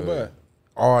 like Circle back.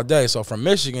 all day. So from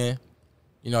Michigan,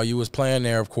 you know, you was playing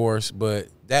there, of course, but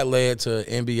that led to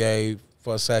NBA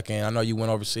for a second. I know you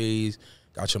went overseas,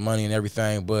 got your money and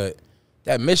everything, but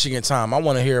that Michigan time, I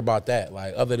want to hear about that.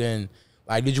 Like, other than,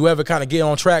 like, did you ever kind of get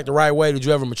on track the right way? Did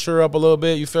you ever mature up a little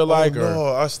bit, you feel like? No,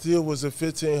 I still was a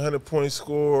 1,500-point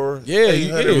scorer, Yeah,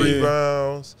 800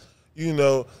 rebounds. You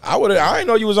know, I didn't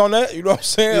know you was on that. You know what I'm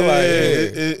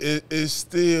saying? It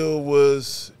still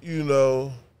was, you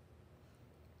know,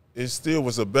 it still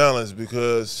was a balance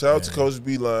because shout out to Coach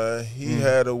Beeline. He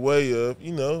had a way of,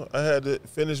 you know, I had to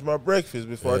finish my breakfast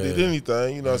before I did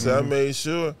anything. You know, so I made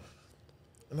sure,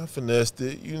 and I finessed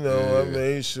it. You know, I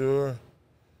made sure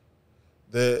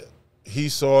that he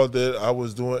saw that I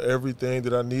was doing everything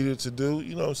that I needed to do.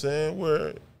 You know what I'm saying?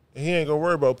 Where he ain't gonna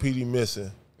worry about Peedi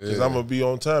missing. Because I'm going to be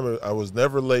on time. I was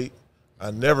never late.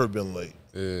 I never been late.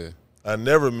 Yeah. I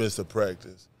never missed a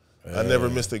practice. I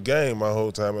never missed a game my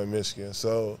whole time at Michigan.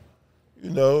 So, you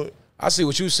know. I see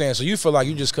what you're saying. So you feel like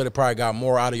you just could have probably got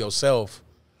more out of yourself.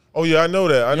 Oh, yeah, I know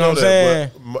that. I know what I'm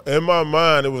that. But in my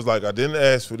mind, it was like I didn't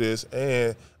ask for this,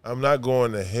 and I'm not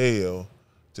going to hell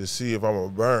to see if I'm going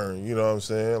to burn. You know what I'm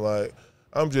saying? Like,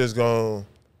 I'm just going to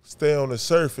stay on the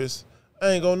surface. I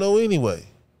ain't going to know anyway.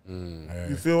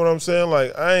 You feel what I'm saying?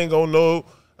 Like, I ain't gonna know.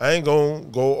 I ain't gonna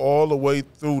go all the way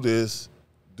through this,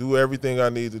 do everything I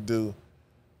need to do,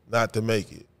 not to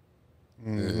make it.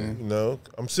 You know,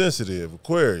 I'm sensitive,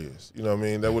 Aquarius. You know what I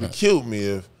mean? That would have killed me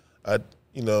if I,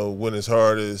 you know, went the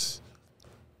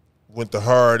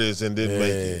hardest and didn't make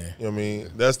it. You know what I mean?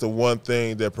 That's the one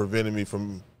thing that prevented me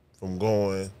from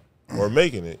going or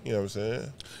making it. You know what I'm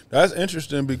saying? That's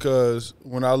interesting because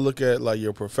when I look at like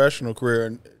your professional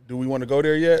career, do we want to go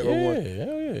there yet? Yeah,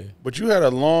 hell yeah. But you had a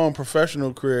long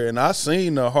professional career, and I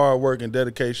seen the hard work and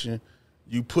dedication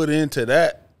you put into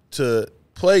that to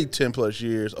play 10+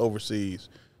 years overseas,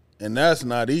 and that's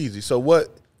not easy. So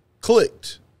what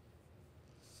clicked?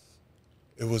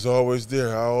 It was always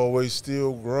there. I always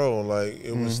still grown. Like,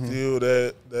 it was still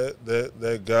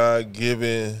that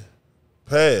God-given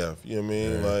path. You know what I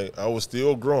mean? Like, I was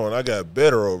still growing. I got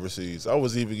better overseas. I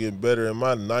was even getting better in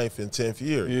my 9th and 10th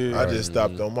year. I just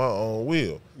stopped on my own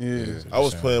will. I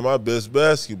was playing my best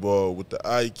basketball with the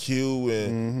IQ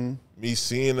and me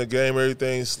seeing the game,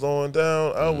 everything slowing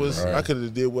down. I could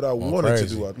have did what I wanted to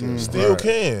do out there. Still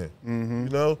can. You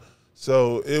know?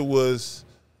 So it was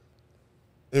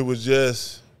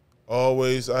just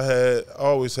always, I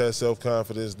always had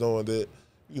self-confidence knowing that,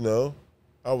 you know,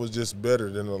 I was just better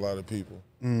than a lot of people.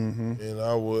 And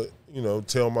I would, you know,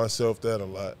 tell myself that a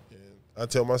lot. And I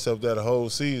tell myself that a whole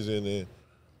season.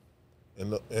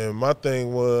 And my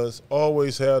thing was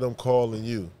always have them calling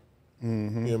you. You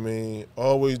know what I mean?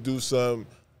 Always do something.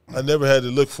 I never had to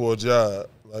look for a job.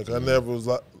 Like, I never was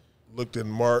looked in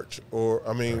March or,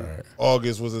 I mean,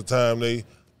 August was the time they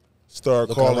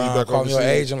started calling you back calling overseas. your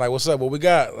agent, like, what's up? What we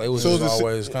got? Like, it was just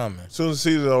always coming. As soon as the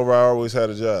season over, I always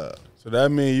had a job. So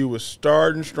that means you was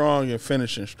starting strong and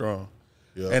finishing strong.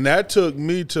 Yeah. And that took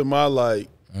me to my, like,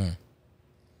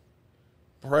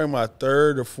 probably my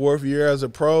 3rd or 4th year as a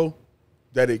pro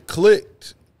that it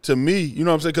clicked to me. You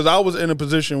know what I'm saying? Because I was in a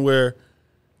position where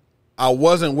I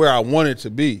wasn't where I wanted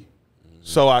to be.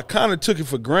 So I kind of took it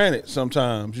for granted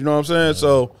sometimes. You know what I'm saying?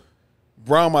 So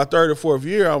around my 3rd or 4th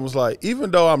year, I was like, even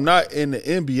though I'm not in the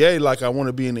NBA like I want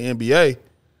to be in the NBA,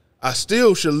 I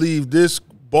still should leave this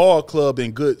ball club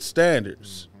in good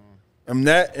standards. And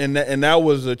that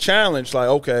was a challenge. Like,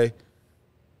 okay,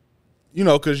 you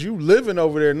know, because you living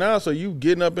over there now, so you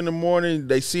getting up in the morning,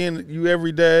 they seeing you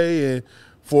every day, and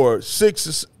for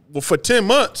 10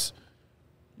 months,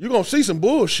 you're gonna see some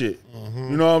bullshit.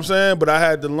 You know what I'm saying? But I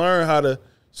had to learn how to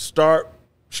start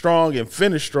strong and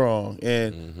finish strong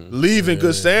and leave in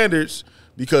good standards,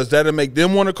 because that'll make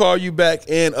them want to call you back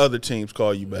and other teams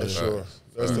call you back. Sure.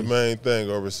 That's the main thing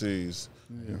overseas.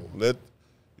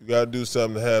 You got to do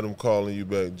something to have them calling you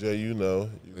back. Jay, you know,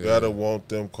 you got to want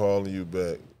them calling you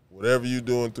back. Whatever you're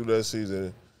doing through that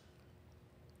season,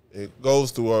 it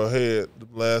goes through our head the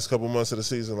last couple months of the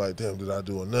season like, damn, did I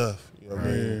do enough? You know what I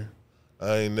mean?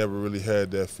 I ain't never really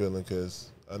had that feeling because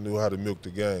I knew how to milk the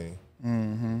game.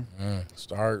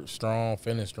 Start strong,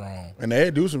 finish strong. And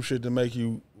they do some shit to make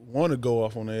you want to go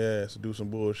off on their ass and do some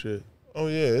bullshit. Oh,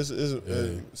 yeah.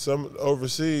 Some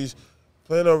overseas –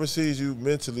 playing overseas, you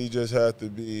mentally just have to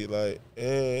be like,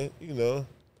 and, you know,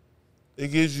 it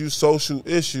gives you social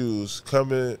issues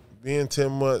being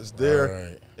 10 months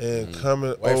there and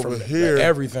coming away over from here. Like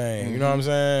everything, you know what I'm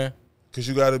saying? Because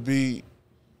you got to be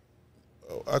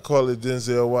I call it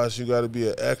Denzel Watch. You got to be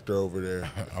an actor over there.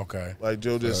 Okay. Like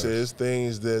Joe just said, it's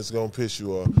things that's gonna piss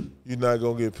you off. You're not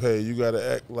gonna get paid. You got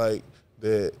to act like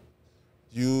that.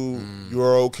 You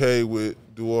are okay with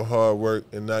doing hard work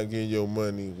and not getting your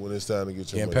money when it's time to get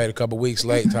your Getting money. paid a couple weeks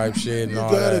late type shit and You all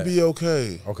gotta that. be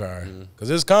okay. Okay. Because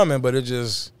it's coming, but it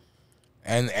just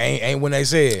ain't when they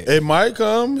said. It might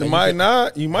come. It might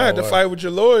not. You might have to fight with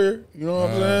your lawyer. You know what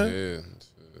I'm saying?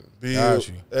 Yeah.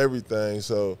 Build everything.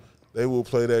 So they will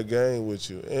play that game with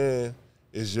you. And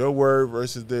it's your word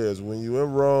versus theirs. When you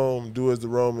in Rome, do as the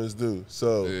Romans do.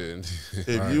 So Yeah.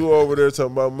 if you over there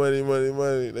talking about money,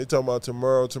 they talking about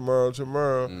tomorrow,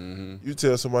 you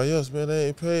tell somebody else, man, they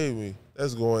ain't paid me.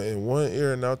 That's going in one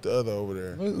ear and out the other over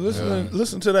there.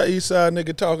 Listen to that East Side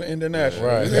nigga talking international.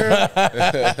 Right.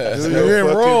 Do You're your in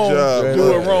fucking Rome. job. Do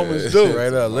what Romans do.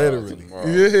 Straight up, literally.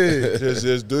 Yeah.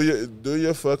 Just do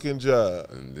your fucking job.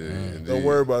 Don't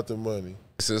worry about the money.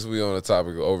 Since we on the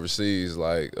topic of overseas,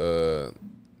 like,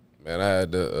 man, I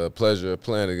had the pleasure of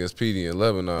playing against Peedi in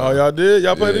Lebanon. Oh, y'all did?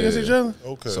 Y'all played Yeah. against each other?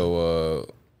 Okay. So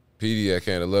Peedi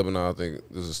came to Lebanon. I think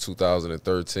this was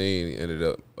 2013. He ended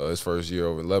up his first year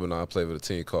over in Lebanon. I played with a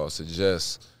team called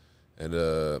Suggest, and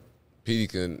Peedi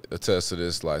can attest to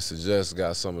this. Like, Suggest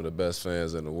got some of the best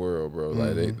fans in the world, bro.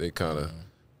 Like they kind of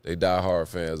they die hard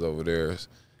fans over there.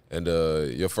 And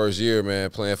your first year, man,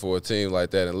 playing for a team like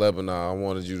that in Lebanon, I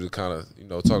wanted you to kind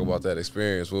of talk about that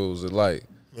experience. What was it like?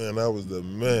 Man, I was the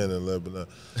man in Lebanon.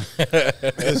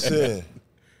 Listen,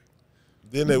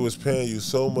 then they was paying you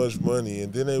so much money,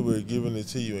 and then they were giving it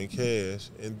to you in cash,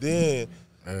 and then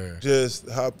just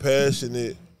how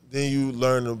passionate. Then you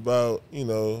learn about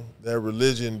that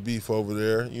religion beef over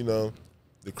there.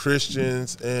 The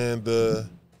Christians and the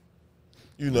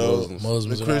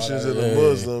Muslims the Christians and the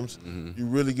Muslims. You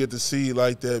really get to see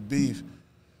like that beef.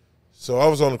 So I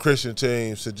was on the Christian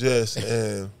team, Suggest,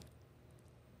 and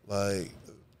like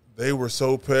they were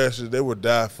so passionate, they would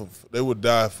die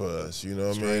for us. You know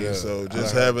what I mean? up. So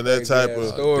just having that type of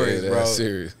stories, bro.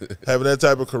 Serious. having that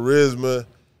type of charisma,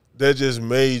 that just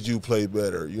made you play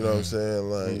better. You know what I'm saying?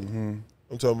 Like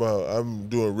I'm talking about, I'm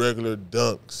doing regular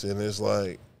dunks, and it's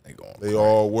like they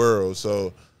all world.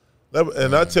 So.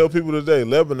 And I tell people today,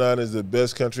 Lebanon is the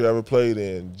best country I ever played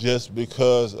in, just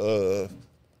because of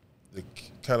the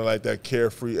kind of like that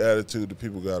carefree attitude the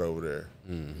people got over there.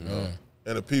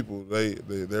 And the people,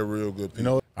 they're real good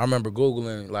people. I remember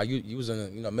Googling, like you was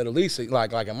in the Middle East,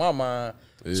 like in my mind.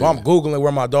 Yeah. So I'm Googling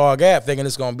where my dog at, thinking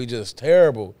it's gonna be just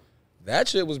terrible. That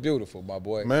shit was beautiful, my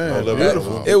boy. Man,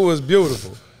 beautiful. It was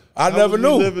beautiful. I never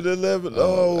knew. Living in Lebanon.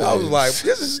 I was like,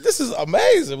 this is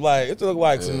amazing. Like it looked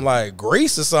like some like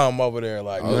Greece or something over there,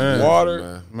 like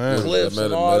water, cliffs,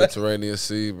 and all that. Mediterranean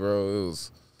Sea, bro. It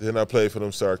was. Then I played for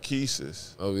them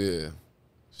Sarkeeses. Oh yeah.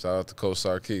 Shout out to Coach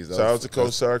Sarkees. Shout out to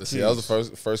Coach Sarkees. See, that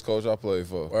was the first coach I played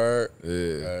for. Word.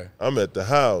 Yeah. I'm at the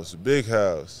house, big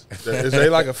house. Is they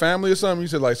like a family or something? You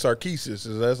said like Sarkeesis.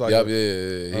 Is that like? Yep,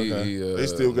 Okay. He, They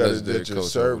still got indentured coach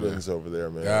servants over there,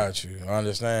 man. Got you. I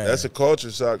understand. That's a culture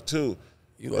shock too.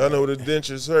 I know what a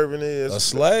denture servant is. A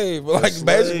slave, like slave,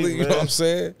 basically, you man. know what I'm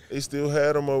saying? They still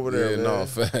had them over there, Yeah, man. no,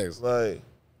 facts. Like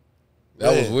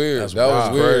That was man, weird. that's That was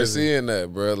wild. weird Crazy. seeing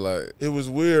that, bro. Like, it was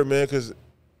weird, man, because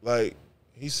like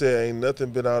he said, ain't nothing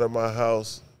been out of my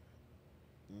house.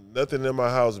 Nothing in my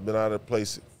house been out of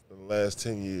place in the last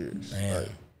 10 years. Man.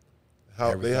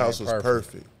 Like, their house was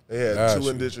perfect. They had Got 2 you.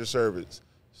 indentured servants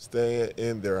staying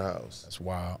in their house. That's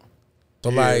wild.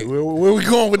 So Yeah, like, where we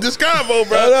going with this combo,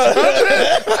 bro?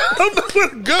 I'm not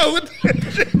gonna go with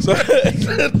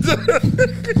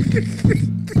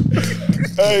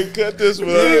Hey, cut this one.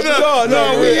 So That's hard,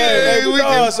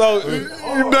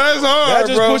 that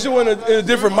just bro. puts you in a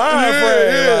different mind Yeah,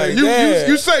 frame. yeah. Like, You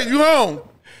damn. say you home.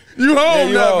 You home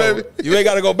you now, know, baby. You ain't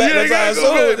got to go back You ain't that gotta time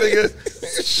go soon. back,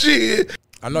 nigga. Shit.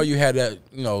 I know you had that,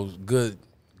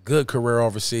 good career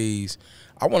overseas.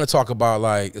 I want to talk about,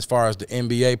 like, as far as the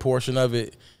NBA portion of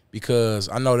it, because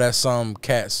I know that's some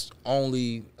cats'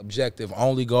 only objective,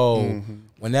 only goal,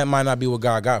 when that might not be what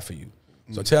God got for you.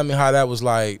 So tell me how that was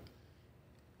like,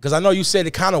 because I know you said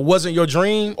it kind of wasn't your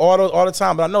dream all the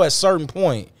time, but I know at a certain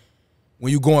point,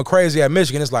 when you going crazy at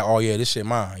Michigan, it's like, oh, yeah, this shit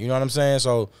mine. You know what I'm saying?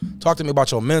 So talk to me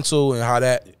about your mental and how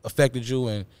that affected you,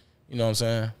 and you know what I'm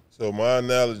saying? So my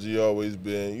analogy always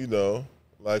been,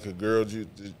 like a girl,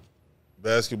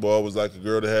 basketball was like a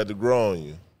girl that had to grow on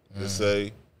you. Just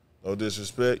say, no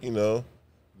disrespect,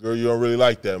 girl you don't really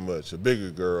like that much, a bigger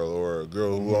girl or a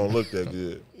girl who don't look that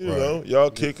good.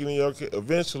 Y'all kicking and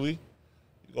eventually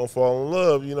you're going to fall in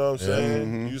love, you know what I'm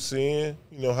saying? You seeing,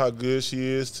 how good she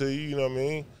is to you, you know what I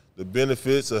mean? the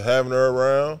benefits of having her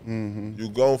around, you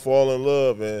gon' fall in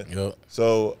love. And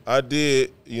so I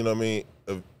did, you know what I mean,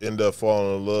 end up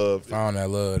falling in love. Found that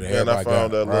love. And I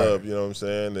found that love, you know what I'm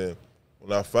saying? And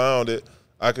when I found it,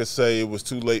 I could say it was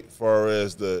too late as far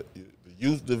as the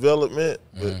youth development,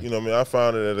 but, you know what I mean, I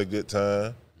found it at a good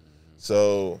time.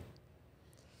 So,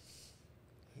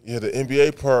 yeah, the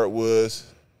NBA part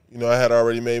was, you know, I had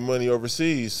already made money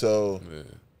overseas, so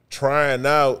trying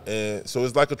out, and so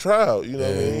it's like a trial, you know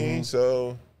what I mean?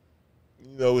 So,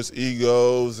 you know, it's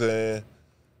egos, and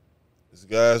this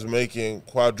guy's making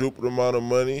quadruple the amount of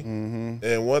money.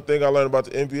 And one thing I learned about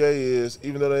the NBA is,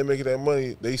 even though they making that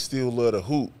money, they still love to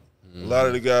hoop. A lot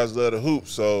of the guys love to hoop,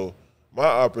 so my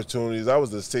opportunities, I was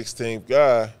the 16th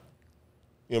guy,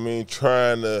 you know what I mean,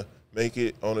 trying to make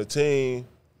it on a team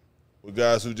with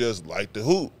guys who just like to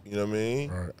hoop, you know what I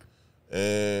mean? Right.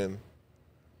 And,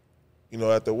 you know,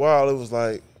 after a while, it was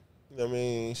like, you know what I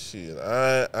mean, shit,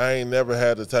 I ain't never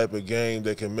had the type of game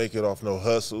that can make it off no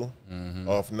hustle,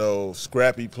 off no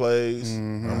scrappy plays.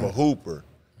 I'm a hooper.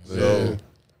 So,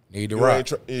 need to rock.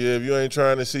 if you ain't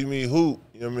trying to see me hoop,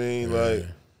 you know what I mean? Like,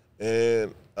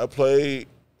 and I played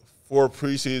 4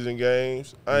 preseason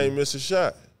games. I ain't missed a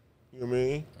shot. You know what I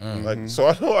mean? Like, so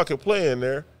I know I can play in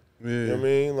there. You know what I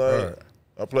mean? Like,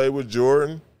 I played with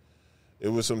Jordan. It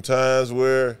was some times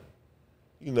where,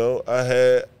 you know,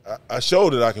 I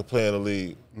showed that I could play in the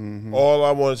league. All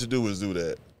I wanted to do was do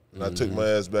that. And I took my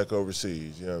ass back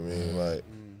overseas. You know what I mean? Like,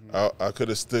 I could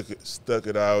have stuck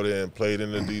it out and played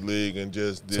in the D League and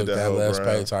just did that whole less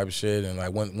grind. pay type of shit and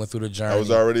like went through the journey. I was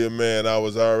already a man. I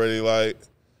was already like,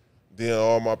 then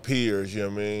all my peers, you know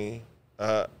what I mean?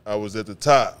 I was at the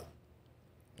top.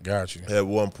 Got you. At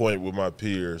one point with my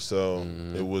peers, so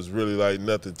it was really like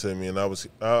nothing to me, and I was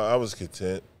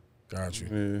content. Got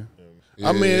you.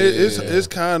 I mean, it's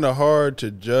kind of hard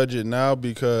to judge it now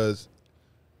because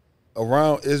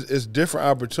it's different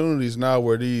opportunities now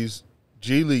where these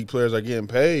G League players are getting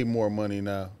paid more money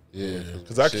now. Yeah,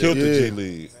 because I killed the G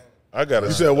League. I got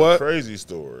a crazy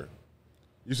story.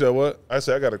 You said what? I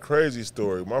said I got a crazy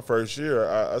story. My first year,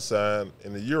 I signed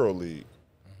in the Euro League.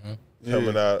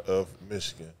 Coming out of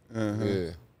Michigan.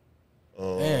 Man,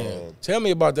 tell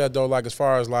me about that though. Like as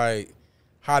far as like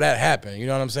how that happened. You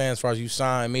know what I'm saying? As far as you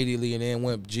signed immediately and then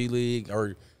went G League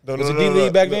or was it D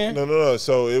League back then? No.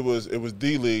 So it was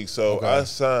D League. So I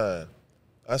signed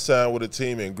with a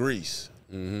team in Greece.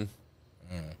 They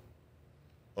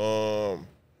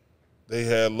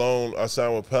had loaned. I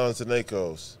signed with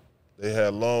Panathinaikos. They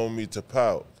had loaned me to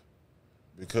PAOK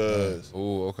because.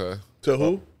 Okay. To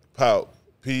who? PAOK.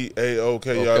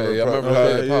 PAOK, y'all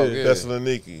remember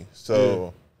Thessaloniki.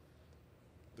 So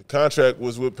the contract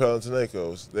was with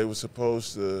Panathinaikos. They were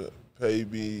supposed to pay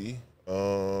me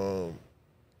 $170,000,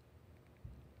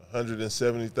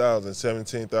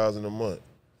 $17,000 a month.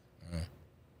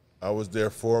 I was there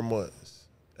 4 months.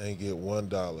 Ain't get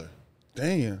 $1.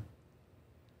 Damn.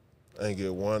 Ain't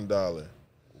get $1.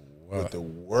 With the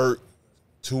work,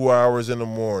 2 hours in the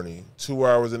morning, 2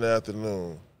 hours in the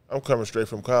afternoon. I'm coming straight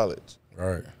from college.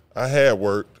 Right. I had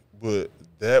worked, but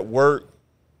that work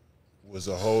was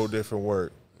a whole different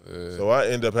work. So I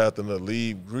ended up having to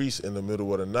leave Greece in the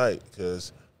middle of the night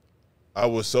because I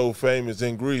was so famous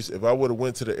in Greece. If I would have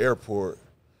went to the airport,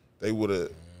 they would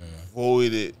have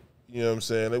voided, you know what I'm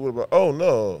saying? They would have been, oh,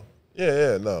 no.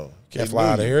 Yeah, no. Can't fly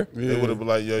out of here? They would have been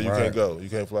like, yo, you can't go. You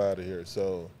can't fly out of here.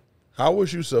 So how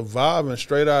was you surviving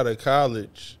straight out of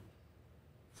college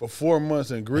for 4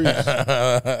 months in Greece?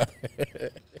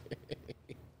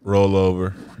 Roll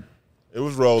over. It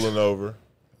was rolling over.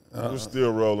 It was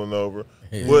still rolling over.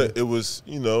 But it was,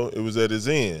 you know, it was at his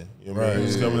end. You know what I mean? It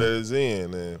was coming at his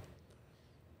end.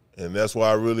 And that's why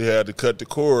I really had to cut the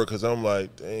cord because I'm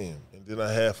like, damn. And then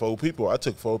I had 4 people. I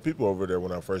took 4 people over there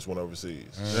when I first went overseas.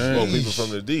 4 people from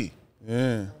the D.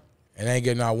 Yeah. And ain't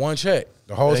getting out one check.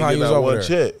 The whole time you was over there.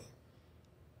 Check.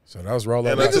 So that was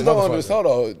rolling. Niggas don't understand.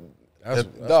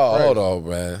 Hold on,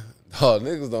 man. Dog,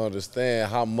 niggas don't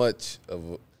understand how much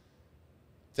of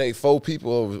take 4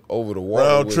 people over the water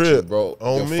round with trip, you, bro.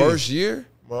 On me. First year?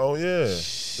 Oh yeah,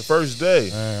 the first day.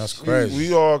 Man, that's crazy.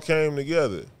 We all came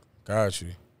together. Got you.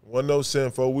 Wasn't no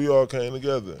sinful. We all came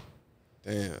together.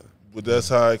 Damn. But that's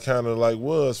how it kind of like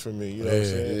was for me. You know what I'm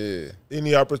saying? Yeah.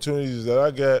 Any opportunities that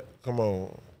I got, come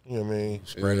on. You know what I mean?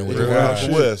 Spreading with the the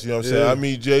West. You know what I'm saying? Yeah. I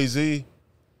meet Jay-Z.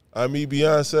 I meet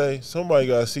Beyonce. Somebody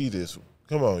got to see this.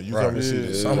 Come on, you come and see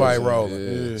this. Somebody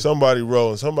rolling. Yeah. Somebody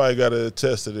rolling. Somebody got to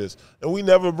attest to this. And we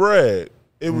never bragged.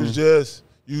 It was just,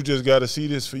 you just got to see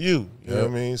this for you. You know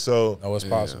what I mean? So know it's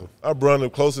possible. I brought the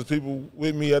closest people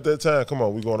with me at that time. Come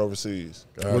on, we going overseas.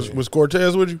 Was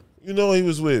Cortez with you? You know he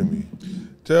was with me.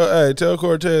 Tell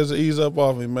Cortez to ease up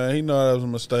off me, man. He know that was a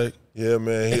mistake. Yeah,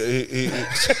 man.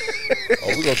 Oh,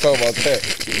 we're gonna talk about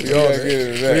that. We all get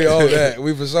into that. We own that.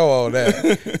 We for sure own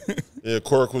that. Yeah,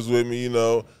 Cork was with me,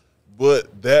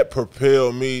 but that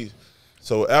propelled me.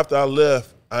 So after I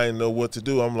left, I didn't know what to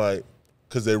do. I'm like,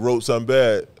 because they wrote something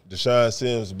bad. Deshawn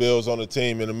Sims bails on the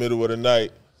team in the middle of the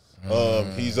night.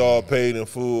 He's all paid in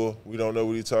full. We don't know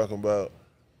what he's talking about.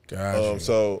 Gotcha.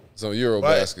 So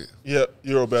Eurobasket. Yeah,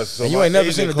 Eurobasket. So and you ain't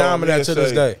never seen a dime of that to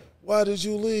this day. Why did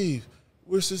you leave?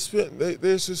 We're suspending.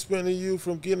 They're suspending you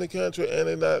from getting a contract, and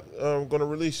they're not going to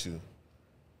release you.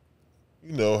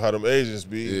 You know how them agents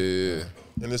be. Yeah.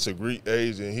 And it's a Greek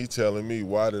agent. He telling me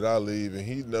why did I leave, and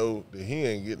he know that he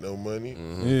ain't getting no money.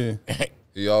 Yeah.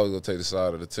 He always gonna take the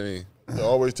side of the team. He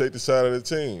always take the side of the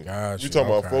team. Gotcha, You talking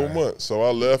about okay. 4 months. So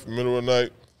I left middle of the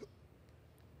night,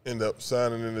 end up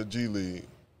signing in the G League.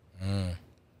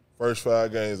 First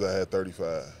 5 games, I had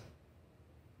 35.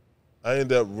 I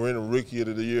ended up winning Rookie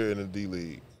of the Year in the D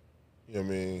League. You know what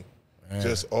I mean?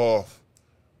 Just off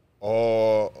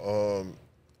all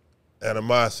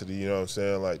animosity, you know what I'm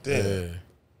saying? Like, damn. Yeah.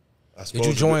 I Did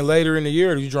you join later in the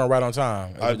year or did you join right on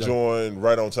time? I joined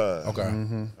right on time.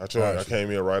 Okay. I came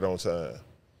in right on time.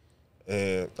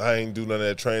 And I ain't do none of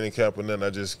that training camp or nothing.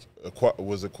 I just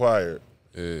was acquired.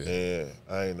 Yeah. And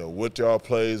I ain't know what y'all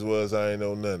plays was. I ain't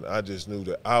know nothing. I just knew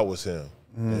that I was him.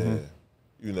 And,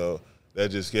 that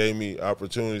just gave me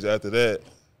opportunities. After that,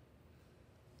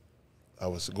 I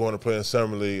was going to play in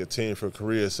Summer League. A team for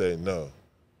Korea said no.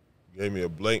 Gave me a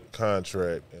blank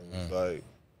contract and was like,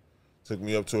 took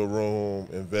me up to a room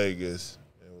in Vegas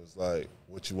and was like,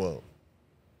 what you want?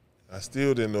 I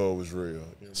still didn't know it was real.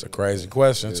 It's a crazy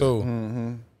question, too.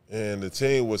 And the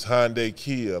team was Hyundai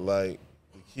Kia, like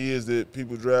the Kias that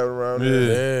people driving around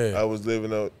Yeah. I was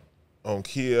living up on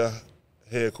Kia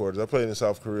headquarters. I played in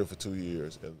South Korea for 2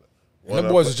 years. And Them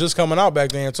boys was just coming out back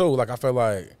then, too. Like, I felt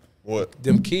like what?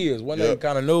 them kids, wasn't they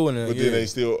kind of new? And But then they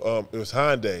still, it was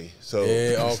Hyundai. So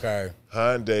Yeah, okay.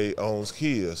 Hyundai owns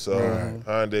Kia, so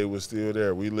Hyundai was still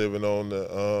there. We living on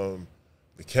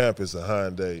the campus of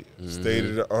Hyundai, state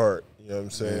of the art. You know what I'm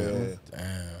saying?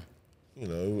 Damn. You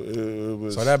know, it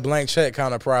was. So that blank check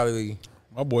kind of probably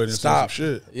My boy didn't stopped. say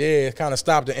some shit. Yeah, it kind of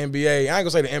stopped the NBA. I ain't going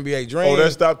to say the NBA dream. Oh,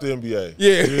 that stopped the NBA.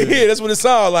 Yeah, yeah, that's what it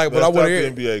sounded like. But That I want stopped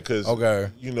to the hear. NBA because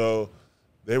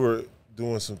they were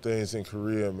doing some things in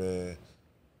Korea, man.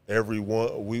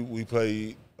 We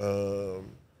played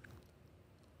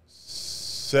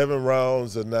 7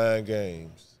 rounds of 9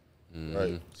 games,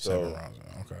 right? 7 rounds.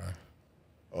 Okay.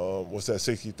 What's that?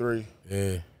 63.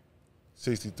 Yeah.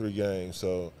 63 games.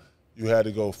 So you had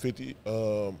to go 50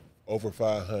 over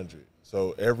 500.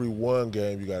 So every one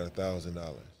game you got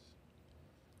 $1,000.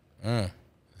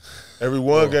 Every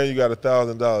one game you got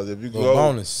 $1,000. If you go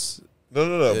bonus.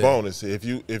 No, bonus. If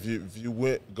you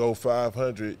go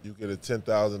 500, you get a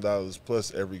 $10,000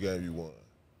 plus every game you won.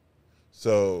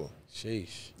 So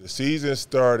Sheesh. the season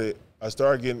started.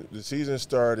 The season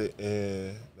started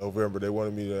in November. They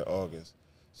wanted me in August.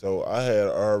 So I had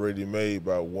already made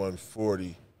about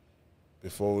 140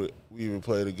 before we even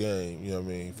played the game. You know what I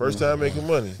mean? First time making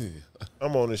money.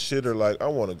 I'm on the shitter like I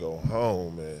want to go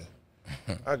home, man.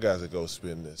 I got to go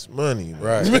spend this money, man.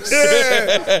 Right.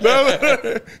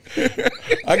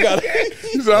 I got.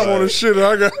 He said, "I'm on the shit.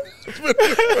 I got."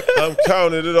 I'm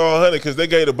counting it all 100 because they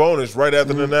gave the bonus right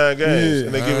after the 9 games,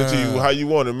 and they give it to you how you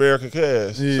want, American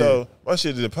cash. So my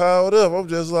shit just piled up. I'm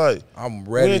just like, I'm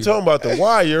ready. we ain't talking about the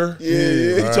wire.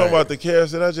 We Right. talking about the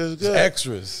cash that I just It's got.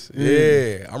 extras.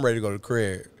 Yeah. I'm ready to go to the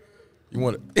crib. You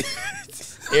want to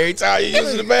every time you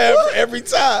use the bathroom, every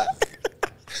time.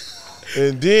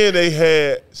 And then they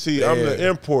had, I'm the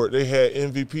Damn. import. They had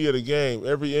MVP of the game.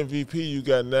 Every MVP you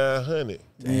got 900.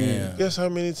 Damn. Guess how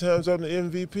many times I'm the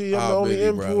MVP? I'm How the only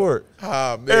many, brother? import.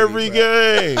 How many, Every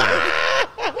brother? game.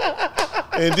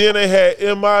 And then they had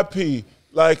MIP,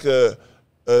 like a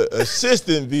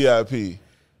assistant VIP.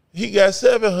 He got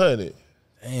 700.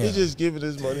 Damn. He just giving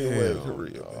his money away in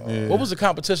Korea. Man. What was the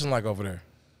competition like over there?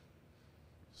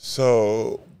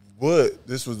 So, but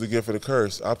this was the gift of the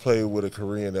curse. I played with a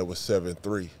Korean that was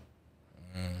 7'3".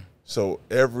 So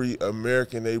every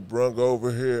American they brung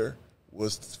over here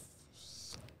was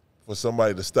for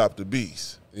somebody to stop the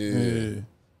beast. Yeah.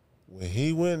 When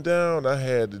he went down, I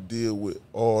had to deal with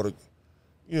all the,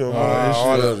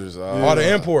 all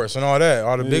the imports and all that,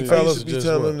 all the big I fellas. used to be just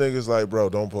telling what? them niggas like, bro,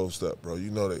 don't post up, bro. You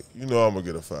know I'm gonna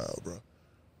get a foul, bro.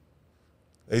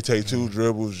 They take 2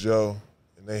 dribbles, Joe,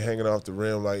 and they hanging off the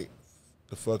rim like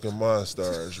the fucking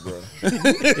Monstars, bro.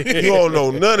 You don't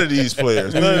know none of these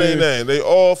players, none of their name. They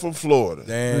all from Florida.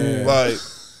 Damn. Like,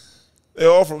 they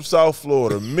all from South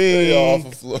Florida. They all Me,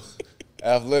 for Florida.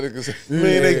 Athletics.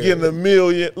 They getting $1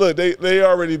 million. Look, they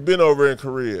already been over in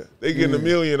Korea. They getting $1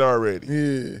 million already.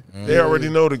 Yeah. They already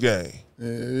know the game.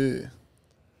 Yeah.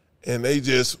 And they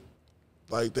just,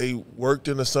 like, they worked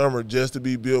in the summer just to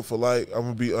be built for, like, I'm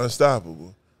going to be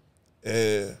unstoppable.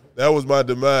 And that was my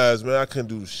demise, man. I couldn't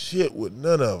do shit with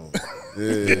none of them.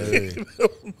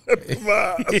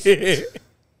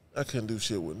 I couldn't do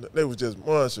shit with none. They was just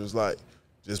monsters, like,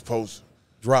 just post.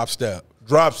 Drop step.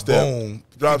 Boom.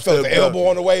 Drop step. The elbow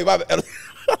on the way.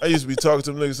 I used to be talking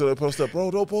to them niggas so they post up.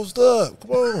 Bro, don't post up.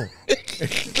 Come on.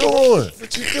 What you doing?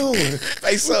 What you doing?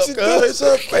 Face What up, you cuz.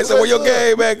 doing? Face up where your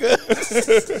game back up.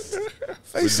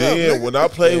 But then when I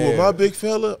played with my big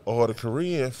fella, all the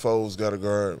Korean foes got to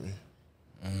guard me.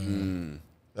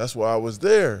 That's why I was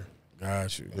there.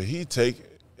 Got you. But he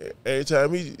every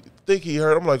time he think he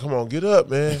hurt, I'm like, come on, get up,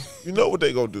 man. You know what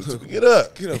they gonna do to me. Get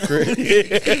up. Get up, Craig.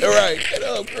 Right. Get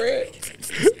up, Craig.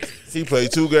 He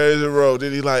played 2 games in a row.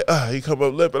 Then he he come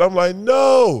up limping. I'm like,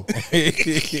 no.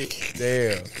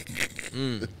 Damn.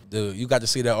 Dude, you got to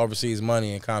see that overseas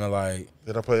money and kind of like.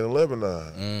 Then I played in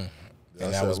Lebanon. And I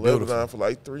that said was Lebanon beautiful. for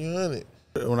like 300.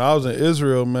 When I was in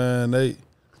Israel, man, they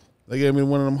gave me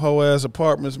one of them whole ass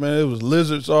apartments, man. It was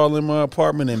lizards all in my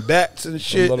apartment and bats and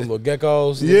shit. Little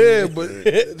geckos. Yeah,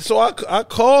 but so I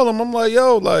call them. I'm like,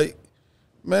 yo, like,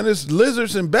 man, there's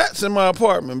lizards and bats in my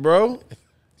apartment, bro.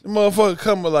 The motherfucker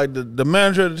come with, like, the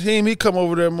manager of the team. He come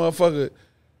over there, motherfucker.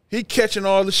 He catching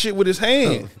all the shit with his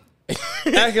hand,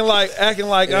 acting like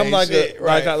I'm like shit,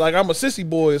 like I'm a sissy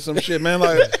boy or some shit, man.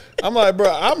 Like I'm like,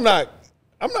 bro, I'm not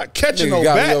catching Nigga no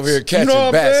got me bats. over here catching you know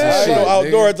what bats I'm and saying? shit, Like, nigga.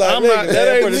 outdoor type I'm not. nigga, That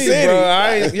man, ain't for the me, city. bro.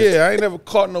 I ain't never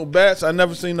caught no bats. I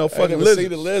never seen no I fucking never lizards. see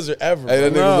the lizard ever. Hey,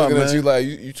 that bro. nigga Nah, looking at man. you like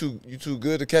you too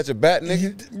good to catch a bat,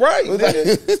 nigga. Right,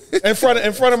 nigga.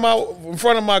 in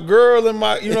front of my girl and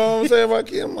my, you know what I'm saying, my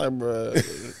kid. I'm like, bro,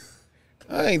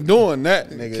 I ain't doing that,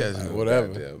 nigga. Catching whatever.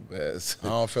 goddamn bats. I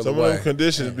don't feel Some the of way. them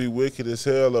conditions be wicked as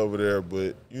hell over there,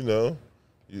 but, you know,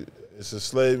 it's a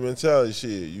slave mentality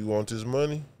shit. You want this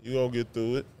money, you gonna get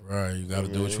through it. Right, you got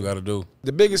to do what you got to do.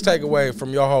 The biggest takeaway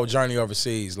from your whole journey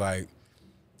overseas, like,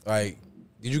 did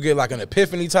you get like an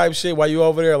epiphany type shit while you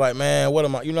over there? Like, man, what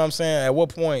am I? You know what I'm saying? At what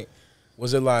point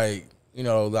was it like, you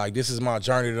know, like this is my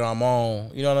journey that I'm on?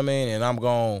 You know what I mean? And I'm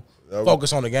going to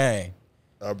focus on the game.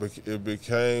 I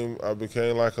became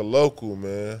like a local,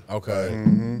 man. Okay.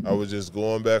 Like, I was just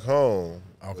going back home.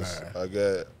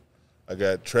 Okay. I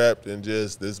got trapped in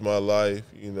just this is my life,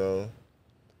 you know.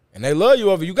 And they love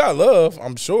you over. You got love,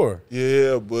 I'm sure.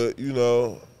 Yeah, but you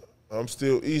know, I'm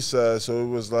still East Side, so it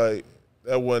was like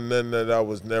that wasn't nothing that I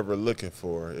was never looking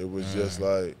for. It was just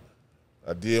like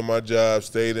I did my job,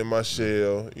 stayed in my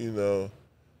shell, you know.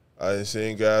 I ain't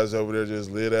seen guys over there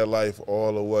just live that life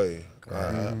all the way.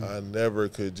 I never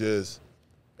could just,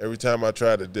 every time I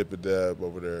tried to dip a dab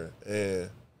over there. And,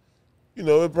 you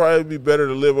know, it'd probably be better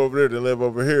to live over there than live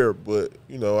over here. But,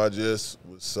 you know, I just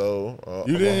was so.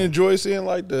 You didn't enjoy seeing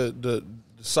like the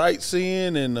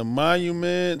sightseeing and the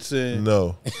monuments and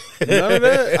No. none of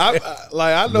that.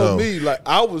 I know No. me. Like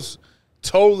I was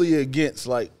totally against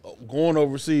like going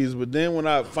overseas, but then when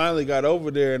I finally got over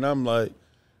there and I'm like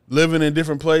living in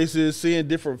different places, seeing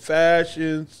different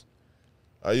fashions.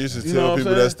 I used to You know tell what I'm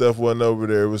people saying? that stuff wasn't over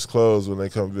there. It was closed when they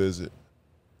come visit.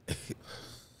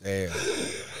 Damn.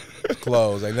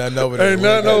 Closed. Ain't nothing over there. Ain't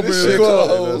nothing open. This It's shit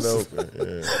closed. Ain't nothing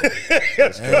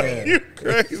open. Yeah.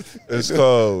 Crazy. It's They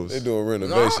closed. doing No,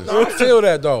 renovations. I feel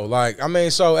that though. Like, I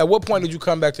mean, so at what point did you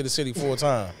come back to the city full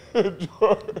time? You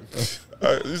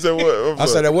said what? I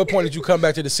said, at what point did you come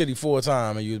back to the city full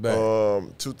time and you was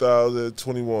back?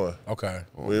 2021. Okay.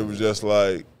 Where it was just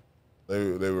like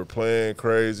they were playing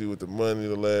crazy with the money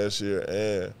the last year,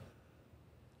 and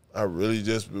I really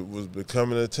just was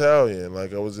becoming Italian.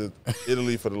 Like I was in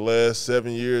Italy for the last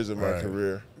 7 years of my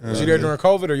career. Was you there during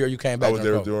COVID or you came back? I was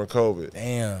there during COVID.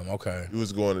 Damn. Okay. You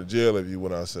was going to jail if you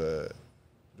went outside.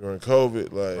 During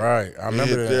COVID, like Right. I remember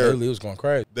hit that. there. Italy was going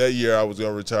crazy. That year I was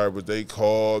gonna retire, but they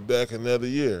called back another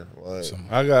year. Like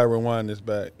I gotta rewind this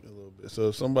back a little bit. So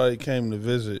if somebody came to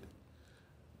visit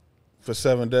for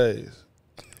 7 days,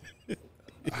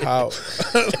 how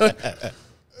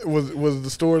was the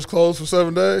stores closed for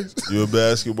 7 days? you a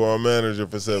basketball manager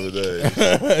for 7 days.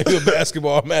 You a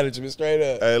basketball management straight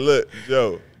up. Hey, look,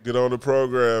 Joe, get on the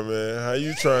program, man. How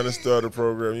you trying to start a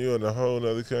program? You in a whole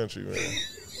nother country, man.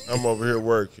 I'm over here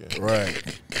working.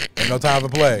 Right. Ain't no time to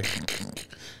play.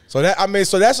 So that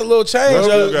so that's a little change. You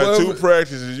Well, got what two if-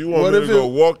 practices. You want what me to if go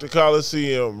it- walk the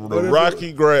Coliseum, the what if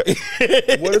Rocky Grant.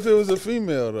 What if it was a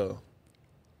female though?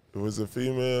 It was a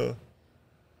female.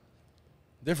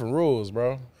 Different rules,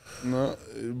 bro. No,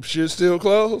 shit still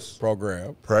closed.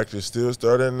 Program. Practice still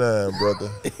start at 9,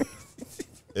 brother.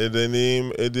 It didn't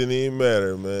even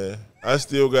matter, man. I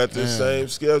still got this same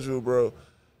schedule, bro.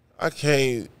 I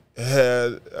can't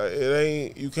have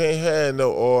you can't have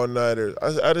no all-nighters.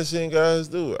 I just seen guys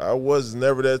do it. I was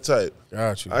never that type.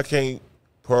 Got you. I can't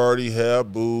party,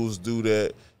 have booze, do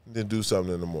that, and then do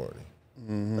something in the morning.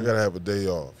 I gotta have a day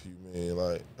off. You mean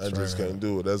like I just can't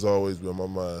do it. That's always been my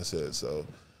mindset. So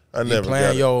I never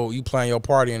got it. You plan your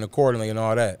partying accordingly and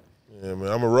all that. Yeah,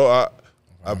 man.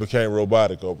 I became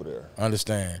robotic over there.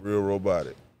 Understand. Real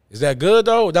robotic. Is that good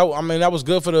though? That was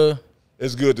good for the.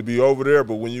 It's good to be over there,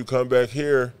 but when you come back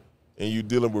here and you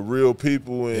dealing with real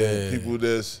people and people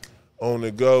that's on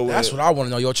the go. That's what I want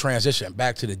to know. Your transition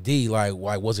back to the D, like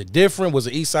was it different? Was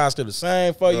the East Side still the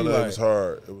same for you? No, it was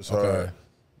hard. It was hard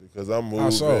because I'm moving. How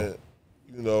so?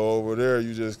 You know, over there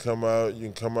you just come out. You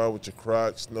can come out with your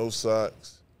Crocs, no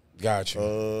socks. Got you.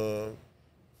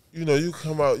 You know, you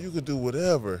come out, you could do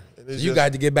whatever. And So you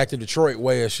got to get back to Detroit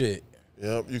way of shit.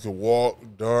 Yep, you can walk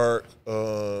dark.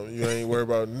 You ain't worried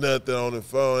about nothing on the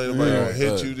phone. Ain't nobody gonna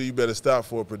hit you. You better stop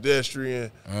for a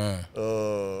pedestrian.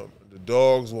 The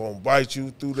dogs won't bite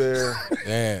you through there.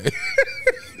 Damn.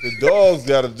 The dogs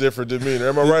got a different demeanor.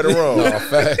 Am I right or wrong? No,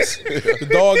 facts. The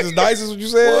dogs is nice, is what you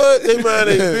said? What? They mind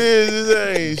their business.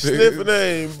 They ain't sniffing.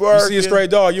 They ain't barking. You see a stray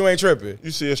dog, you ain't tripping. You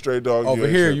see a stray dog. Over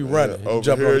here, you running. Over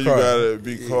jumping here, on the you car. gotta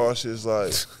be cautious.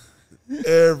 Like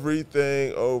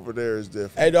everything over there is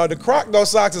different. Hey, dog, the Croc No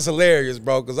Socks is hilarious,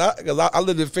 bro. Because I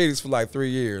lived in Phoenix for like 3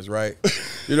 years, right?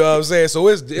 You know what I'm saying? So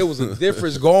it was a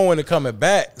difference going and coming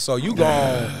back. So you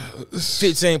gone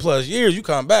 15 plus years, you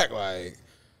come back like,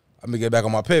 I'm gonna get back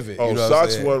on my pivot. Oh, you know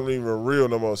socks wasn't even real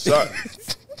no more.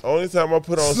 Socks. Only time I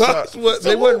put on socks.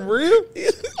 They wasn't real?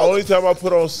 Only time I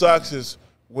put on socks is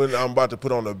when I'm about to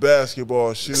put on a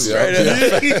basketball shoe.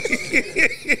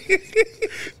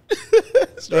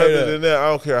 Other than that, I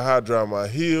don't care how dry my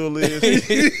heel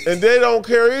is, and they don't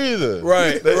care either.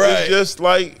 Right.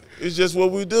 It's just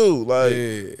what we do. Like,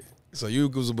 yeah. So you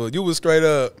was straight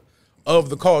up of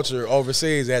the culture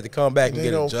overseas. Had to come back and they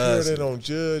get don't adjusted. care. They don't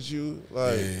judge you.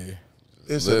 Like,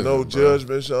 it's Living, a no bro.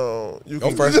 judgment zone. You Go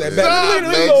can first that back.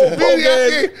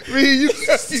 He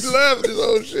laughing this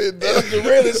whole shit, dog. The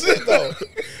realest shit though.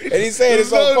 And he saying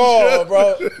it's on call,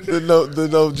 bro. The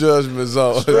no judgment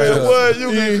zone. What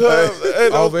you can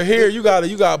come Over here, you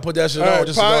gotta put that shit on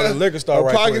just to go to the liquor store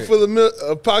right quick.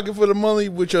 A pocket full of money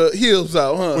with your heels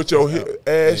out, huh? with your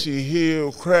ashy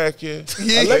heel cracking. I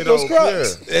They like those don't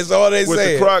Crocs. care. That's all they With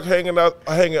say. the Croc hanging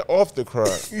off the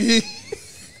Croc.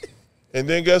 And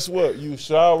then guess what? You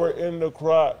shower in the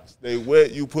Crocs. They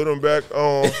wet. You put them back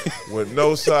on with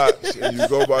no socks, and you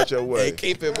go about your way. They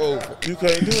keep it moving. You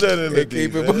can't do that in the D.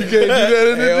 keep it man. moving. You can't do that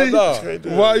in Hell the D. no. Can't do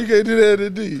that. Why you can't do that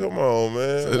in the D? Come on,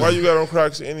 man. Why you got on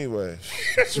Crocs anyway?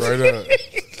 Straight up.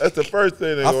 That's the first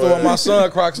thing they I go throw at. my son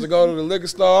Crocs to go to the liquor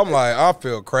store. I'm like, I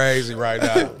feel crazy right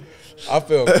now. I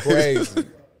feel crazy.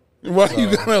 Why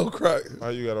you got no Crocs? Why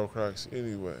you got on Crocs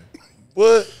anyway?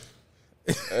 But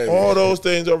all those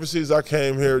things overseas, I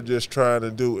came here just trying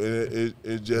to do, and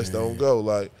it just don't go.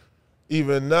 Like,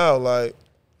 even now, like,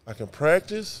 I can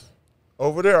practice.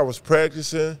 Over there, I was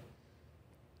practicing,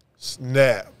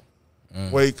 snap,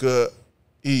 wake up,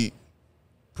 eat,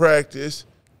 practice,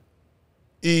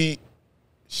 eat,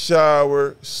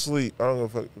 shower, sleep. I don't know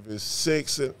if it's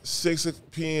 6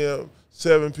 p.m.,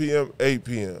 7 p.m., 8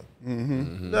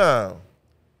 p.m. Now,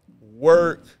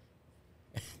 work,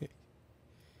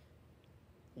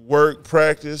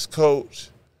 practice, coach.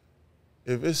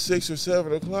 If it's 6 or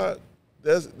 7 o'clock,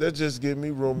 that just give me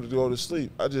room to go to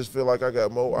sleep. I just feel like I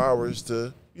got more hours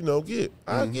to, get.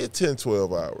 I get 10,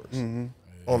 12 hours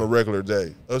on a regular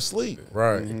day of sleep.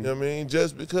 Right. You know what I mean?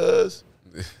 Just because,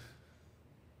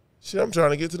 shit, I'm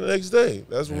trying to get to the next day.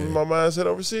 That's what my mindset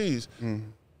overseas.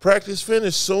 Practice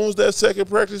finished. Soon as that second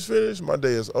practice finished, my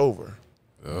day is over.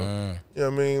 You know what I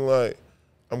mean? Like,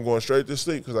 I'm going straight to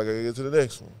sleep because I got to get to the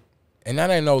next one. And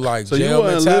that ain't no like So jail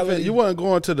mentality. you wasn't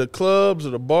going to the clubs or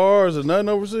the bars or nothing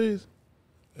overseas?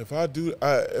 If I did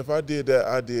that,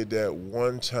 I did that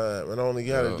one time, and I only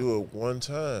got to do it one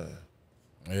time.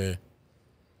 Yeah.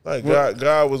 Like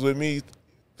God was with me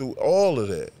through all of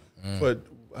that. But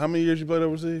how many years you played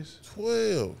overseas?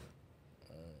 12.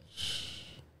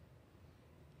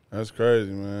 That's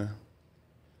crazy, man.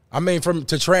 I mean,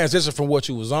 to transition from what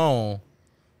you was on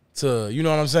to, you know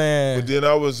what I'm saying? But then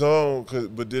I was on,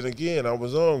 but then again, I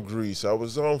was on grease. I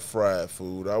was on fried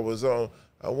food. I wasn't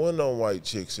on white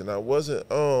chicks, and I wasn't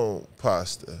on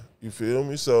pasta. You feel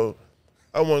me? So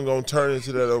I wasn't gonna turn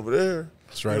into that over there.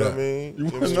 Straight you know up. what I mean? You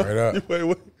Straight up.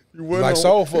 Wait. You wasn't Like on,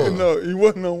 soul food. No, you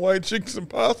wasn't on white chicks and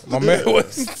pasta. My man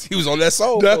he was on that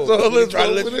soul That's food. all He it's trying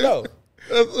to let over you there. know.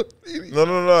 That's what Peedi.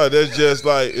 No. That's just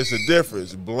like it's a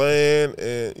difference, bland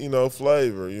and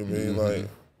flavor. You mean like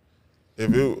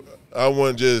if I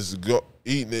wasn't just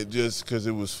eating it just because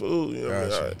it was food. You know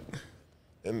what I mean?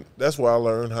 And that's why I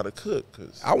learned how to cook.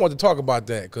 Cause I want to talk about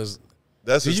that because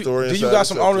that's a story. Do you inside got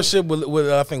some itself, ownership with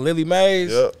I think Lily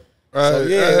Mays? Yep. So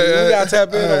yeah, Hey, we gotta tap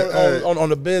in hey, on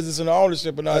the business and the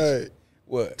ownership and all. Hey,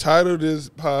 What? title this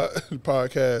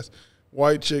podcast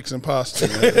White Chicks and Pasta.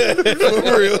 Man.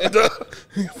 For real, dog.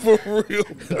 For real.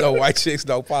 No white chicks,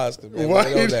 no pasta. Man.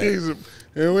 White We ain't on that. chicks.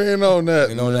 And we ain't on that.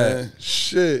 Ain't on man. that.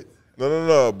 Shit.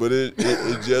 No. But it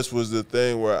just was the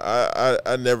thing where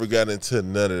I never got into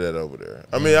none of that over there.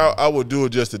 I mean, I would do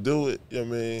it just to do it. You know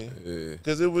what I mean?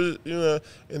 Because it was,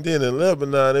 and then in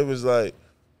Lebanon, it was like,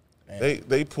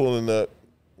 they pulling up.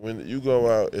 When you go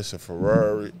out, it's a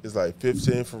Ferrari. It's like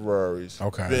 15 Ferraris,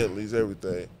 Bentleys,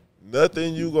 everything.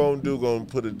 Nothing you gonna do gonna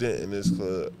put a dent in this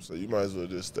club. So you might as well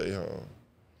just stay home.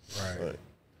 Right. Like,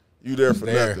 you there for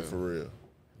nothing for real.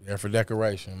 There for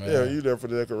decoration, man. Yeah, you there for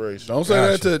the decoration. Don't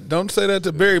say that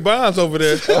to Barry Bonds over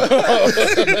there.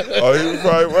 Oh, he was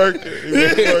probably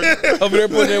working. Over there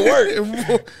putting in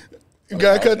work. You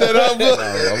gotta cut that out, bro.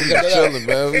 We got chilling,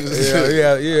 man. We just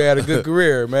Yeah, had a good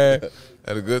career, man.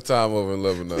 had a good time over in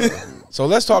Lebanon. So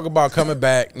let's talk about coming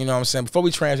back. You know what I'm saying? Before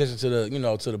we transition to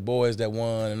the, to the boys that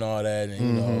won and all that,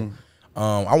 and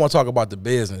I want to talk about the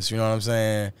business. You know what I'm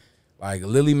saying? Like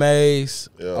Lily Mays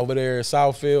over there in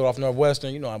Southfield off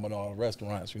Northwestern. I'm on all the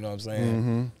restaurants. You know what I'm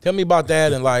saying? Tell me about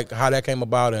that and like how that came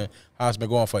about and how it's been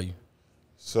going for you.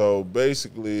 So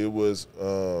basically, it was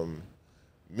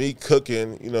me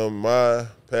cooking. My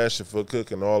passion for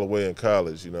cooking all the way in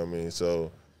college. You know what I mean?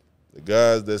 So the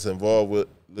guys that's involved with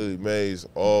Lily Mays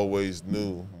always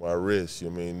knew my risk.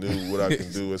 Knew what I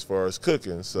can do as far as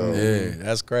cooking. So Yeah,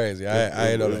 that's crazy.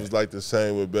 I know it that. was like the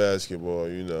same with basketball.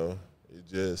 It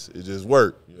just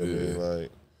worked. You know what I mean?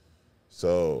 Like,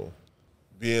 so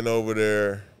being over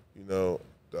there, the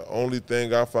only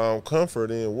thing I found comfort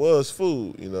in was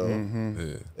food.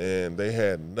 And they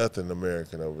had nothing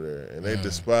American over there, and they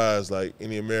despised like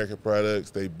any American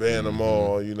products. They banned them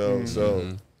all.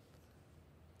 So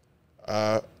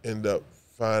I end up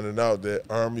finding out that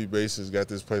Army bases got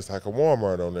this place like a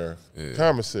Walmart on there,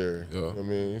 commissary. You know what I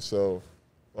mean? So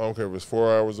I don't care if it's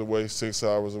 4 hours away, 6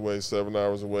 hours away, 7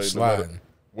 hours away. No matter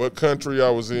what country I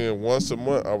was in, once a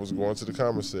month I was going to the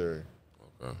commissary.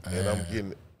 Okay. And I'm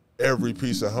getting every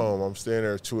piece of home. I'm staying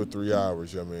there 2 or 3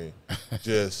 hours, you know what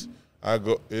I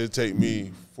mean? It'd take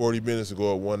me 40 minutes to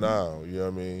go up 1 aisle, you know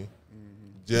what I mean?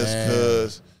 Just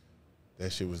because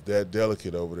that shit was that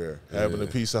delicate over there, having a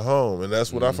piece of home. And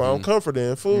that's what I found comfort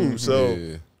in, food. So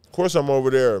of course I'm over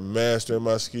there mastering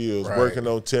my skills, working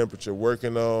on temperature,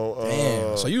 working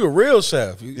on so you a real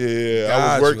chef. I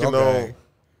was working on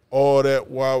all that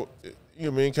while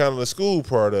kind of the school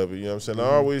part of it, you know what I'm saying? I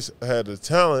always had the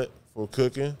talent for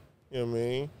cooking, you know what I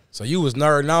mean? So you was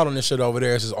nerding out on this shit over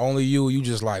there. It's just only you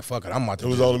just like, fuck it, I'm about to It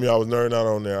was only me. I was nerding out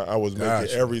on there. I was making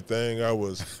everything. I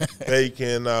was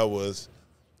baking. I was,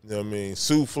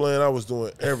 souffling. I was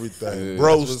doing everything.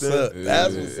 Roasting.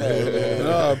 That's what's up, man.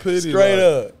 Nah, Peedi, Straight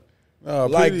up. Nah,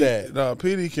 Like Peedi, that. Nah,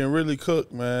 Peedi can really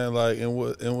cook, man. Like, and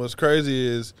what's crazy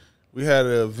is we had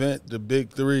an event, the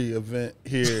Big 3 event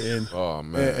here, and Oh,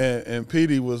 man. and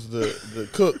Peedi was the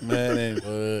cook, man,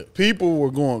 and people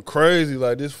were going crazy.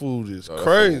 Like, this food is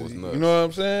crazy. Food was nuts. You know what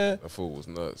I'm saying? That food was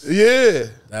nuts. Yeah.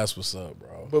 That's what's up,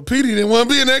 bro. But Peedi didn't want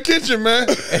to be in that kitchen, man.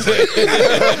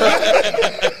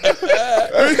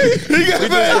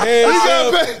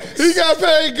 He got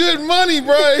paid good money,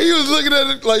 bro. He was looking at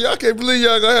it like, y'all can't believe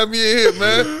y'all gonna have me in here,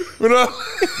 man.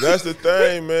 That's the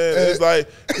thing, man.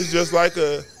 It's just like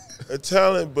a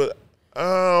talent, but I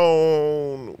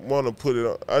don't want to put it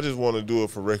on. I just want to do it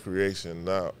for recreation.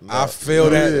 I feel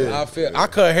that. I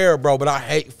cut hair, bro, but I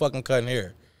hate fucking cutting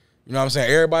hair. You know what I'm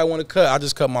saying? Everybody want to cut. I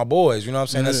just cut my boys. You know what I'm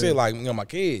saying? That's it. Like, my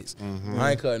kids.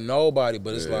 I ain't cutting nobody,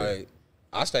 but it's like,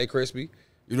 I stay crispy.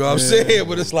 You know what I'm saying?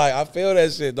 But it's like, I feel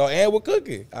that shit, though. And with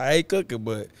cooking. I hate cooking,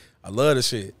 but I love the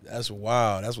shit. That's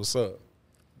wild. That's what's up.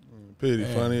 Pretty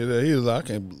funny as that. He was like, I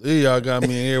can't believe y'all got me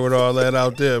in here with all that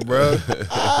out there, bro.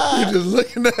 He just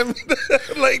looking at me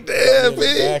like, damn,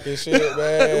 Back and shit,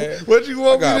 man. What you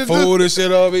want I me got to food and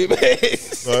shit on me, man.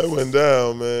 No, it went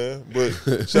down, man.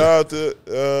 But shout out to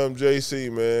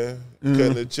JC, man,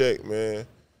 cutting the check, man.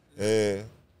 And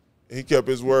he kept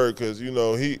his word because, he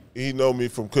know me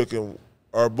from cooking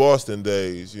our Boston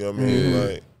days, you know what I mean?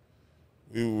 Like,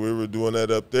 we were doing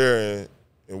that up there,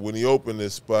 and when he opened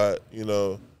this spot,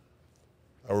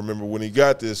 I remember when he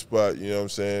got this spot, you know what I'm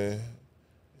saying?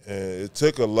 And it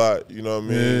took a lot, you know what I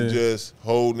mean, just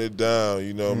holding it down,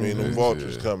 you know what I mean, them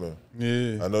vultures coming.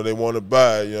 Yeah. I know they want to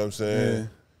buy it, you know what I'm saying? Yeah.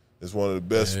 It's one of the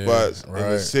best spots in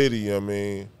the city, you know what I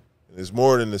mean? It's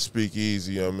more than the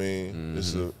speakeasy, you know what I mean?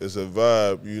 It's a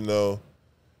vibe, you know?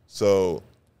 So,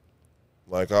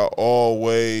 like, I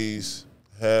always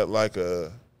had, like,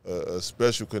 a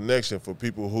special connection for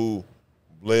people who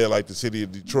bled like the city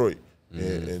of Detroit.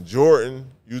 And Jordan,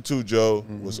 you too, Joe,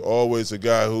 was always a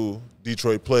guy who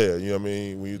Detroit player. You know what I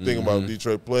mean? When you think about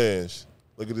Detroit players,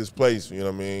 look at this place. You know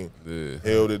what I mean? Yeah.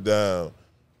 Held it down,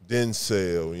 didn't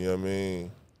sell. You know what I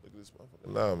mean? Look at this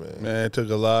motherfucker now, man. Man, it took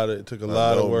a lot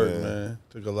of work, man.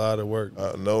 Took a lot of work.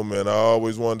 I know, man. I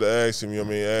always wanted to ask him. You know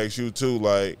what I mean? Ask you too,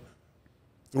 like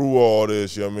through all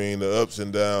this. You know what I mean? The ups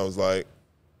and downs. Like,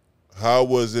 how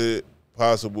was it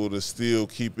possible to still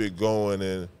keep it going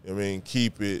and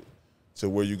keep it to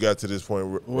where you got to this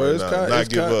point right now, not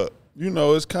give up? You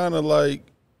know, it's kind of like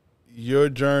your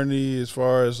journey as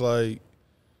far as like,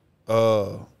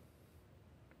 after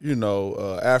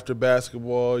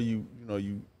basketball, you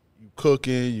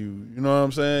cooking, you know what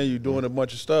I'm saying? You doing a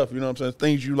bunch of stuff, you know what I'm saying?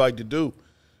 Things you like to do.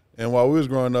 And while we was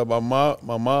growing up, my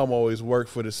mom always worked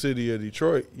for the city of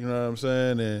Detroit, you know what I'm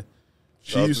saying? And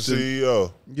shout out to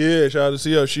CEO. Yeah, shout out to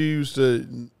CEO.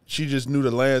 She just knew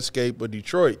the landscape of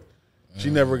Detroit. She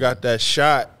never got that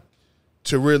shot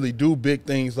to really do big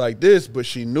things like this, but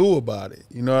she knew about it.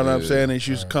 You know what I'm saying? And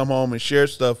she used to come home and share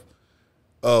stuff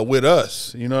with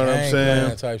us. You know what I'm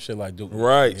saying? Type shit like do.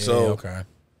 Right. Yeah,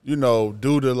 so,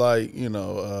 due to like,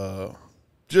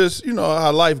 just,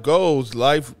 how life goes,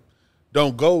 life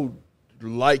don't go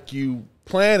like you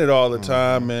plan it all the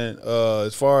time. And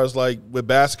as far as like with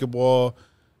basketball,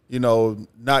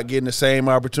 not getting the same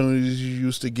opportunities you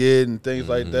used to get and things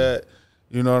like that.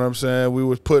 You know what I'm saying? We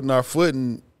was putting our foot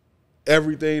in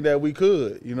everything that we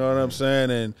could. You know what I'm saying?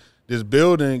 And this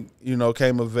building,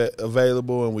 came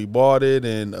available and we bought it.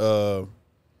 And,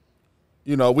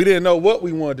 we didn't know what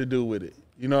we wanted to do with it.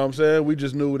 You know what I'm saying? We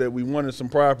just knew that we wanted some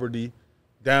property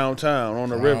downtown on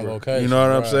the river. Location, you know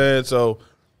what I'm saying? So,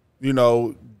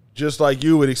 just like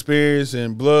you with experience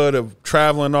and blood of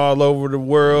traveling all over the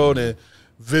world and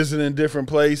visiting different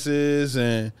places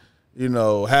and,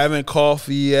 having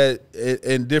coffee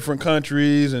in different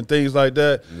countries and things like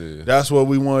that. Yeah. That's what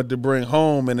we wanted to bring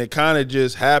home, and it kind of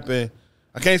just happened.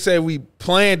 I can't say we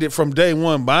planned it from day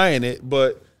one buying it,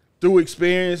 but through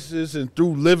experiences and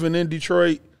through living in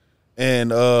Detroit and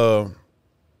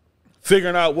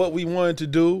figuring out what we wanted to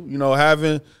do,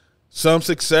 having some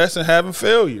success and having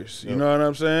failures. You know what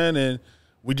I'm saying? And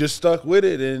we just stuck with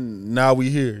it, and now we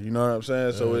here. You know what I'm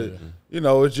saying? So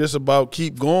it's just about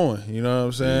keep going. You know what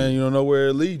I'm saying? You don't know where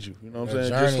it leads you. You know what I'm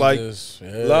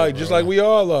saying? Just like we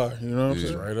all are. You know what I'm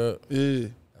saying? Straight up. Yeah.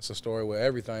 That's a story with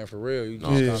everything for real. You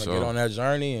just kind of get on that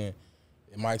journey, and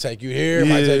it might take you here, it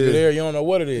might take you there. You don't know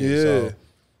what it is. Yeah. So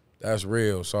that's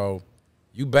real. So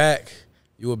you back.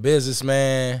 You a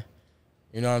businessman.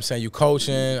 You know what I'm saying? You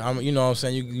coaching. You know what I'm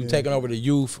saying? You taking over the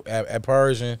youth at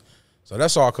Persian. So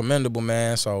that's all commendable,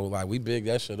 man. So, like, we big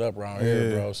that shit up around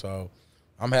here, bro. So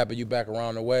I'm happy you back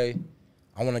around the way.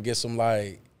 I want to get some,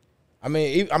 like,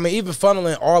 even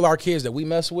funneling all our kids that we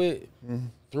mess with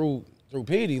through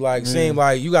Peedi, like, seem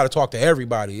like you got to talk to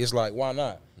everybody. It's like, why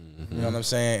not? You know what I'm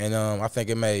saying? And I think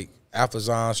it make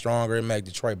Athlazon stronger. It make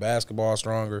Detroit basketball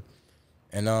stronger.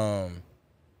 And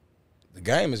the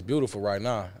game is beautiful right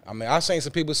now. I've seen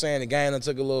some people saying the game that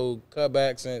took a little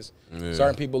cutback since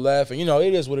certain people left. And,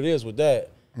 it is what it is with that.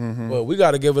 But we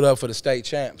got to give it up for the state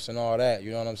champs and all that.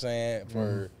 You know what I'm saying?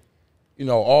 For,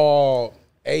 all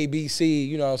ABC,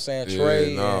 you know what I'm saying,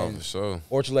 Trey and for sure.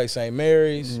 Orchard Lake St.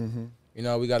 Mary's.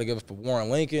 We got to give it for Warren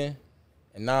Lincoln.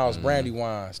 And now it's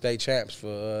Brandywine, state champs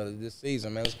for this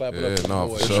season, man. Let's clap it up for the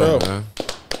boys. For sure, man.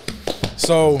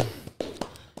 So,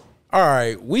 all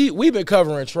right, we've been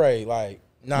covering Trey like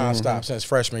nonstop since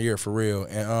freshman year for real,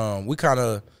 and we kind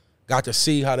of got to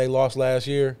see how they lost last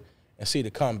year and see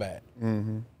the comeback.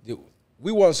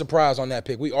 We wasn't surprised on that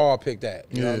pick. We all picked that.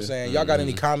 You know what I'm saying? Y'all got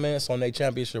any comments on their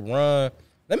championship run?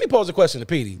 Let me pose a question to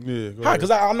Peedi. Yeah, because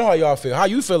I know how y'all feel. How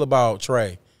you feel about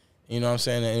Trey? You know what I'm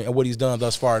saying, and what he's done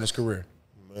thus far in his career?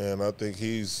 Man, I think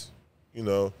he's,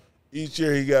 each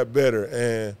year he got better.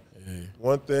 And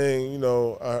one thing,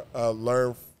 I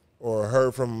learned or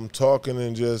heard from talking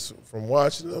and just from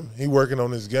watching him, he working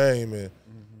on his game. And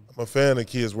I'm a fan of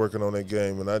kids working on their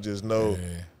game. And I just know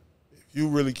if you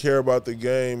really care about the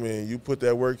game and you put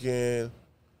that work in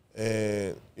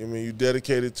and, you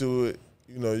dedicated to it,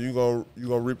 you're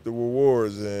gonna reap the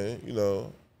rewards.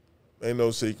 And, ain't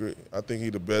no secret. I think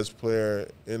he's the best player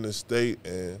in the state.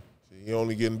 And he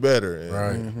only getting better. And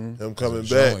Right. him coming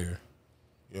As a back, junior.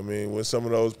 you know what I mean, with some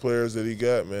of those players that he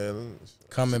got, man.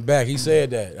 Coming back. He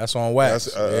said that. That's on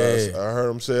wax. I heard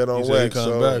him say it on He said he wax.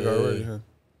 coming So, back already. Huh?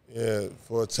 yeah,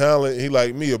 for a talent, he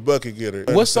like me, a bucket getter.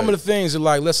 What's some of the things that,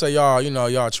 like, let's say y'all,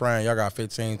 y'all train, y'all got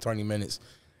 15, 20 minutes.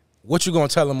 What you gonna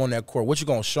tell them on that court? What you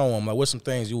gonna show them? Like, what's some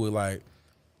things you would like,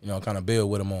 kind of build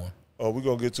with them on? Oh, we're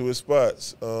going to get to his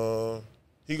spots.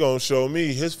 He going to show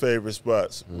me his favorite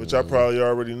spots, which I probably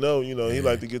already know. He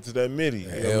like to get to that midi. You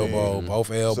know what I mean? Elbow,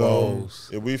 both elbows.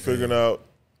 So if we figuring out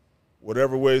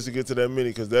whatever ways to get to that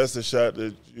midi, because that's the shot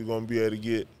that you're going to be able to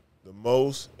get the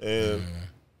most, and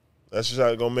that's the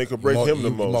shot going to make or break him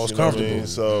the most. Most you know what I comfortable. mean?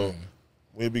 So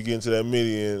we'll be getting to that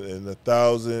midi in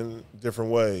 1,000 different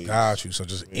ways. Got you. So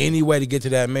just any way to get to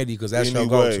that midi, because that's your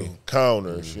Anyway, go-to.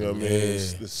 counters, you know what I mean?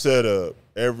 It's the setup,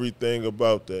 everything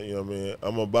about that, you know what I mean?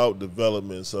 I'm about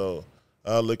development, so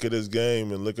I look at this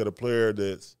game and look at a player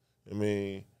that's,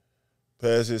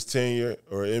 past his tenure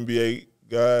or an NBA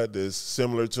guy that's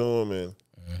similar to him and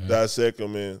dissect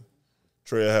him, and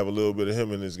Trey will have a little bit of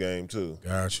him in his game too.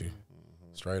 Got you.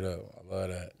 Straight up. I love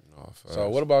that. So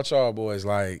what about y'all boys?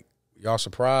 Like, y'all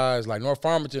surprised? Like, North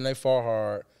Farmington, they fought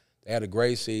hard. They had a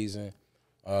great season.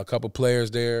 A couple players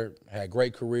there had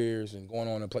great careers and going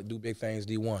on to do big things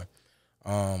D1.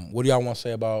 What do y'all want to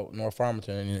say about North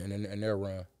Farmington and their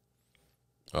run?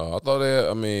 I thought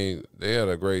they had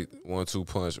a great 1-2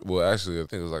 punch. Well, actually, I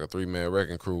think it was like a 3-man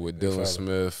wrecking crew with Dylan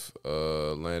Smith,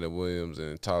 Landon Williams,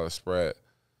 and Tyler Spratt.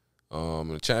 In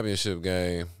the championship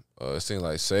game, it seemed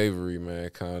like Savory, man,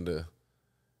 kind of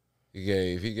he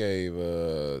gave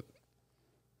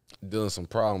Dylan some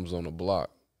problems on the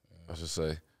block, I should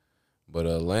say. But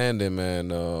Landon, man,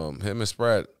 him and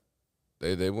Spratt,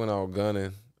 they went out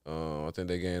gunning. I think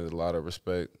they gained a lot of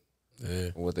respect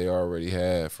for what they already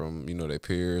had from, their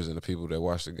peers and the people that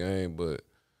watched the game. But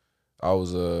I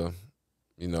was,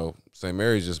 St.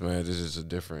 Mary's just a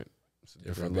different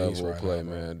level of play,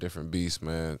 man. Different beast,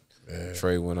 man. Yeah.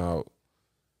 Trey went out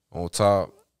on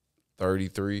top,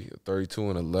 33, 32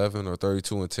 and 11, or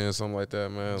 32 and 10, something like that,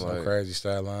 man. Some crazy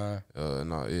stat line.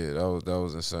 That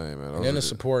was insane, man. And then the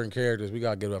supporting characters, we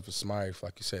gotta give it up for Smythe,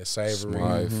 like you said,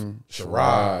 Savory,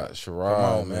 Sherrod, come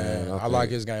on, man. I like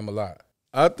his game a lot.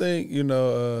 I think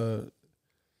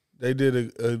they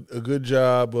did a good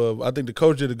job of. I think the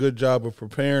coach did a good job of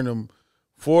preparing them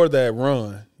for that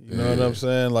run. You know what I'm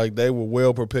saying? Like, they were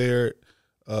well prepared.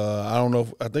 I don't know.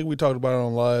 I think we talked about it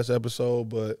on the last episode,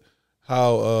 but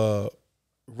how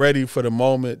ready for the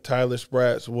moment Tyler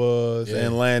Spratt was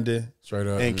and Landon straight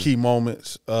up in key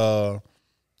moments. I'm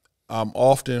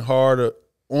often harder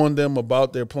on them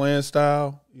about their playing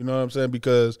style. You know what I'm saying?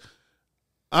 Because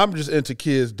I'm just into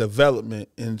kids' development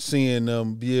and seeing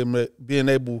them being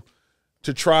able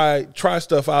to try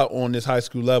stuff out on this high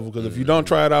school level. Because if you don't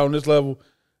try it out on this level,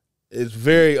 it's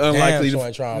very unlikely.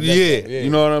 You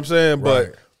know what I'm saying?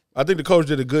 But I think the coach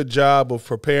did a good job of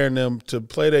preparing them to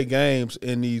play their games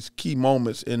in these key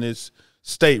moments in this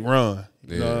state run.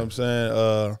 You know what I'm saying?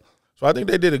 So I think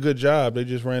they did a good job. They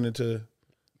just ran into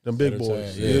them big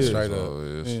boys. Straight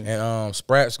up. And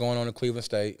Spratt's going on to Cleveland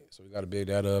State, so we got to big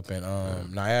that up.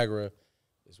 And Niagara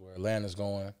is where Atlanta's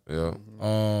going. Yeah.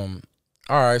 All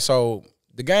right, so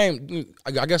the game,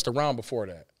 I guess the round before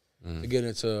that, to get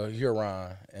into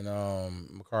Huron and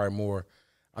Macari Moore,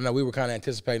 I know we were kind of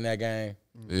anticipating that game.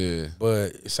 Yeah.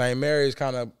 But St. Mary's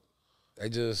they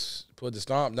just put the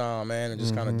stomp down, man, and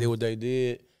just kind of did what they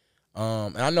did.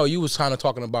 And I know you was kind of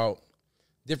talking about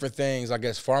different things, I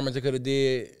guess, Farmington could have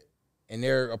did in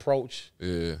their approach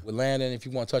with Landon. If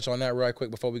you want to touch on that right quick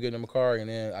before we get into Macari, and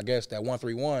then I guess that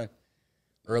 1-3-1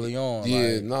 early on.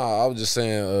 I was just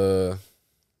saying,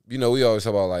 we always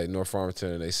talk about like North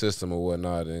Farmington and their system or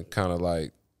whatnot, and kind of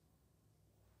like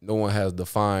no one has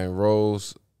defined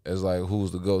roles as like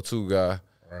who's the go-to guy.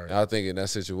 Right. And I think in that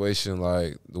situation,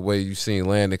 like the way you seen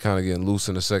Landon kind of getting loose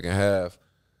in the second half,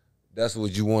 that's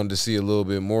what you wanted to see a little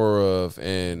bit more of.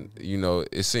 And,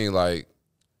 it seemed like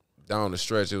down the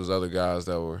stretch, it was other guys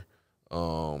that were,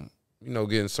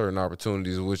 getting certain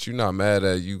opportunities, which you're not mad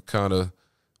at. You kind of,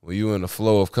 when you in the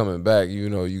flow of coming back,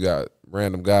 you got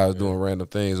random guys doing random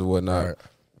things or whatnot. Right.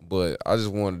 But I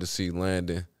just wanted to see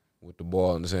Landon with the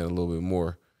ball in his hand a little bit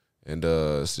more, and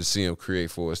to see him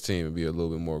create for his team and be a little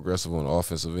bit more aggressive on the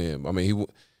offensive end. I mean,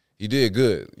 he did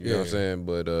good, you know what I'm saying?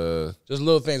 But just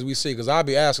little things we see, because I'll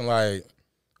be asking, like,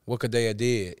 what could they have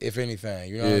did, if anything?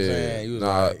 You know what I'm saying? He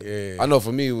was I know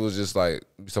for me, it was just like,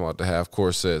 you talking about the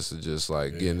half-court sets, and just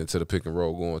like getting into the pick and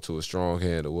roll, going to a strong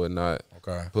hand or whatnot.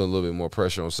 Okay. Put a little bit more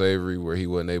pressure on Savory, where he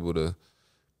wasn't able to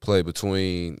play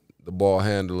between the ball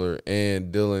handler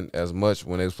and Dylan as much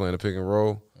when they was playing the pick and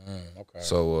roll. Okay.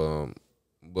 So,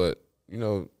 but you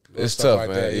know, it's stuff tough, like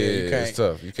man. that, Yeah, you can't- it's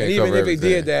tough. You can't And even cover if he everything.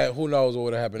 did that, who knows what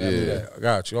would have happened after that. I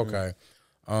got you. Okay.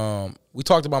 We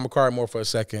talked about McCarty more for a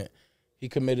second. He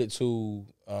committed to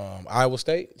Iowa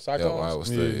State Cyclones. Yeah, Iowa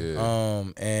State. Yeah.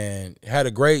 And had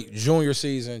a great junior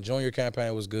season. Junior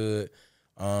campaign was good.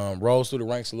 Rose through the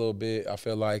ranks a little bit, I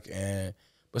feel like,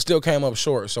 but still came up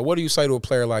short. So what do you say to a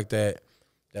player like that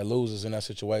loses in that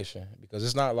situation? Because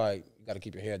it's not like you got to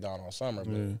keep your head down all summer,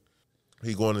 but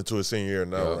He going into his senior year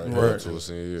now, right? Right. To a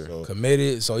senior year. So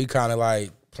committed. So he kind of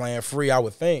like playing free, I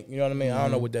would think. You know what I mean? I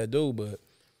don't know what that do, but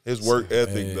his work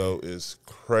ethic though is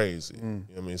crazy. You know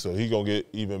what I mean? So he gonna get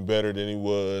even better than he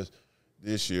was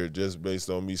this year just based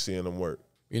on me seeing him work.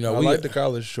 you know, I like the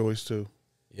college choice too.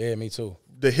 yeah, me too.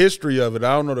 The history of it.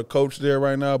 I don't know the coach there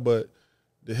right now, but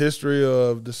the history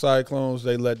of the Cyclones,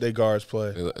 they let their guards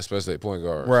play. Especially at point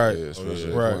guard. Right. Yeah,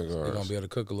 especially Right. at point They're guard. gonna be able to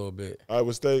cook a little bit.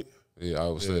 Iowa State, Yeah, I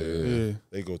would say. Yeah.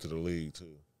 they go to the league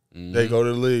too. They go to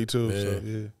the league too. Yeah. So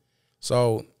yeah.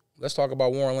 So let's talk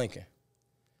about Warren Lincoln.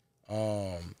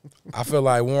 I feel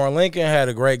like Warren Lincoln had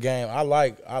a great game. I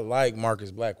like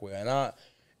Marcus Blackwell,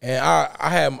 and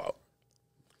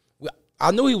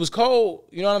I knew he was cold.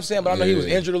 You know what I'm saying? But I know he was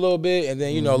injured a little bit, and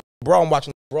then you know, bro, I'm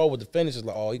watching bro with the finishes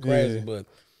like, oh, he crazy, but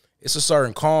it's a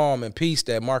certain calm and peace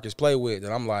that Marcus play with,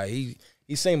 and I'm like, he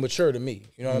seemed mature to me.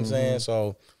 You know what I'm saying?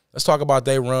 So let's talk about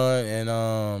they run,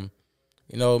 and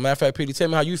you know, matter of fact, Peedi, tell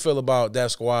me how you feel about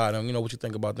that squad, and you know what you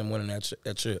think about them winning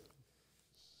that chip.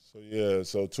 So yeah,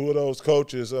 so two of those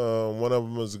coaches, one of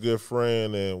them was a good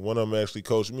friend, and one of them actually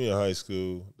coached me in high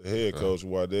school. The head coach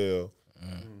Waddell,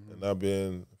 and I've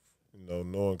been, you know,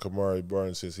 knowing Kamari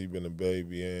Barton since he been a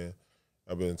baby, and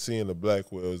I've been seeing the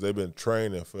Blackwells. They've been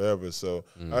training forever, so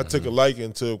I took a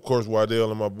liking to, of course, Waddell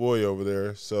and my boy over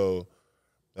there. So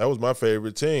that was my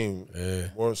favorite team. Yeah.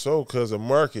 More so because of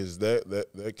Marcus,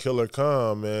 that killer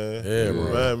calm, man. Yeah, He bro.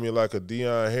 reminded me like a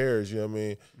Deion Harris. You know what I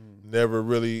mean? Never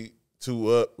really too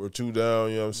up or too down,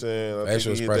 you know what I'm saying? I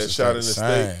Facial think he hit that expressions shot in the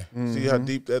stay state. the See how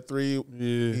deep that three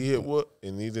Yeah. he hit what?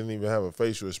 And he didn't even have a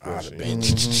facial expression.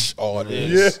 All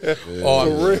this, Yeah. all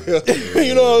real.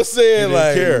 You know what I'm He saying? didn't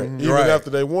Like, care. Even right. after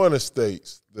they won the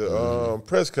states, the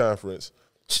press conference.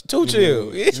 Too chill.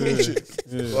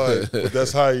 Like, but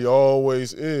that's how he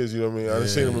always is, you know what I mean? I've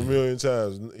seen him a million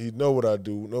times. He know what I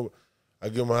do. No, I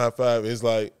give him a high five. It's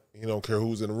like he don't care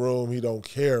who's in the room. He don't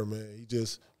care, man. He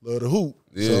just love to hoop.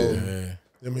 Yeah. So,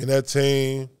 I mean, that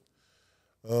team,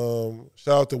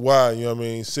 shout out to Y, you know what I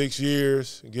mean? 6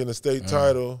 years, getting a state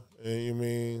title, and you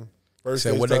mean, first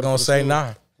Said state what they title gonna for the say school.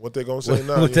 now? What they gonna say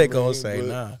now? What you they know gonna I mean? say But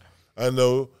now? I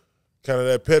know kind of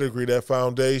that pedigree, that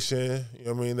foundation, you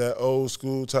know what I mean, that old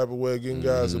school type of way of getting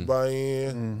guys to buy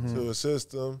in to a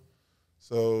system.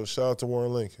 So shout out to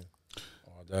Warren Lincoln.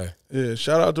 All day. Yeah,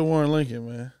 shout out to Warren Lincoln,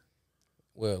 man.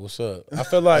 Well, what's up? I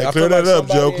feel like Hey, clear that up,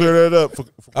 Joe. Clear that up for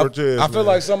Cortez. I feel man.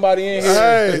 like somebody in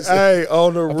here. Hey,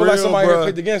 on the I real, feel like somebody here bro.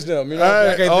 picked against them. You know, I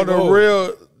Hey, can't on think the of who.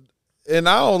 real, and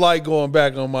I don't like going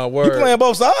back on my word. You playing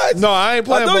both sides? No, I ain't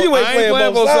playing. I know you ain't I ain't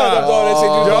playing both sides. I thought that shit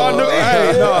you Y'all was knew, doing.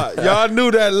 hey, no, y'all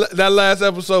knew that last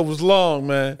episode was long,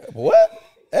 man. What?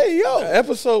 Hey, yo. The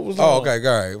episode was long. Oh, okay,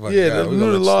 all right. Yeah, we gonna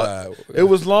let you long. slide. It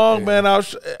was long, man.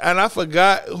 And I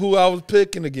forgot who I was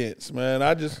picking against, man.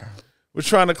 I just was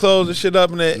trying to close the shit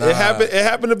up, and it happened. It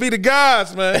happened to be the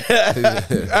guys, man.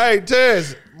 Hey,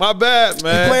 Tez, my bad,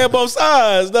 man. Playing both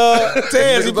sides, dog.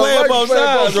 Tez, he playing both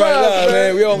sides right now,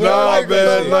 man. We don't like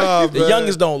that shit. The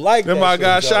youngest don't like that. Then my shit,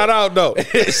 guy, dog. shout out though.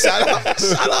 Shout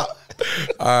out.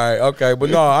 All right, okay, but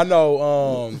no, I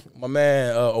know my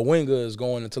man Owinga is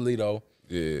going to Toledo.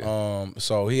 Yeah.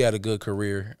 So he had a good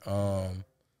career.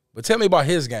 But tell me about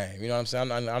his game. You know what I'm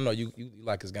saying? I know you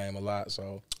like his game a lot.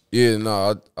 So Yeah,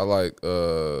 no, I like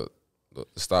the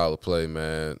style of play,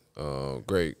 man.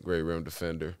 Great rim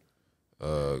defender.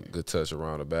 Good touch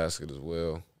around the basket as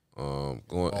well.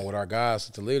 going with our guys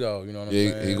to Toledo. You know what I'm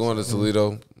saying? He going to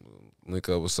Toledo. Link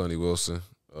up with Sonny Wilson.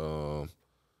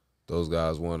 Those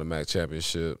guys won the MAC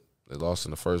championship. They lost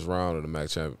in the first round of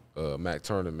the MAC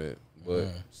tournament, but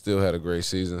still had a great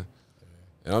season.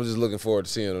 And I'm just looking forward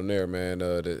to seeing him there, man.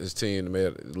 His team,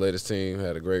 the latest team,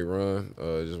 had a great run.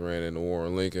 Just ran into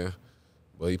Warren Lincoln,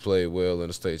 but he played well in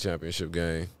the state championship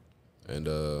game. And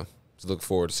just looking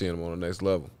forward to seeing him on the next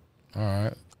level. All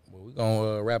right. Well, we're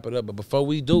going to wrap it up. But before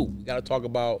we do, we got to talk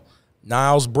about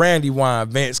Niles Brandywine,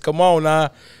 Vince. Come on now.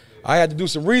 I had to do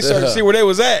some research to see where they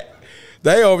was at.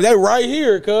 They right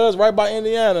here, cuz, right by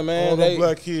Indiana, man. All them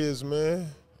black kids, man.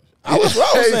 I was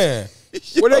saying.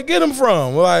 Where they get them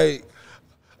from? Like,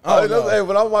 Hey,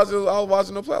 when I was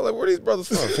watching the play, like, where these brothers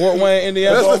from? Fort Wayne,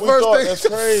 Indiana. That's the first thing. That's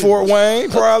crazy. Fort Wayne,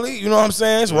 probably. You know what I'm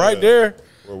saying? It's right there.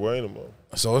 Or Wayne them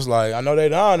up. So it's like, I know they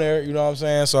down there, you know what I'm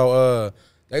saying? So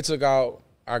they took out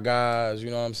our guys, you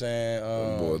know what I'm saying?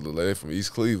 Boy, look like they from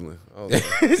East Cleveland.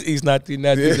 He's not.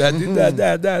 Anyway,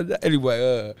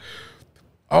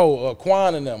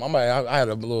 Quan and them. I had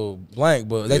a little blank,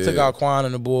 but they took out Quan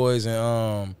and the boys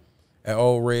and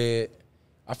Old Red.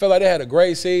 I feel like they had a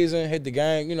great season, hit the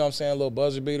game, you know what I'm saying, a little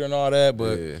buzzer beater and all that,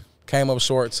 but came up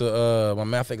short to my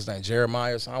man, I think his name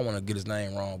Jeremiah, so I don't want to get his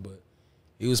name wrong, but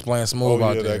he was playing smooth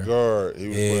out there. That guard. He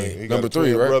was playing. He Number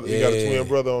 3, right? Brother, he got a twin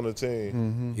brother on the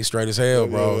team. He's straight as hell,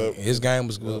 bro. His game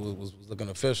was looking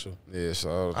official. Yeah,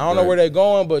 shout out to I don't know where they're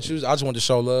going, but I just wanted to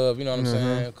show love, you know what I'm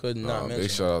saying? Couldn't not mention. Big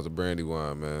shout out to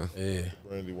Brandywine, man. Yeah.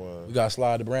 Brandywine. We got to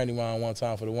slide to Brandywine one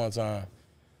time for the one time.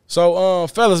 So,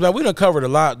 fellas, man, we done covered a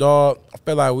lot, dog. I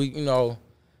feel like we, you know,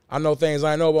 I know things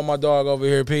I know about my dog over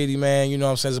here, Peedi, man. You know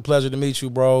what I'm saying? It's a pleasure to meet you,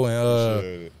 bro.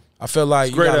 And I feel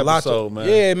like you got a lot to, man.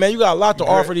 Yeah, man, you got a lot to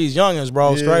offer these youngins,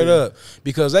 bro, straight up.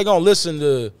 Because they gonna listen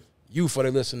to you before they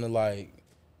listen to like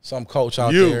some coach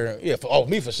out there. Yeah,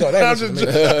 me for sure. They listen to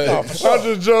me. No, for sure. I'm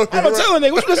just joking. I'm telling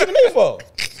nigga, what you listen to me for?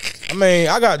 I mean,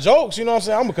 I got jokes, you know what I'm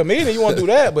saying? I'm a comedian, you wanna do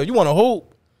that, but you wanna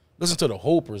hoop, listen to the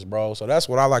hoopers, bro. So that's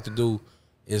what I like to do,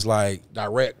 is like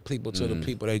direct people to the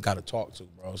people they gotta talk to,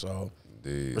 bro. So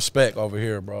respect over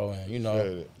here, bro, and you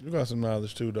know, you got some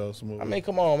knowledge too, though. I mean,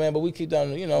 come on, man, but we keep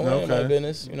down, you know, we ain't no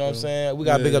business. You know what I'm saying? We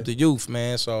got to big up the youth,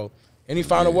 man. So, any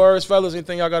final words, fellas?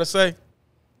 Anything y'all got to say?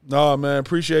 No, man.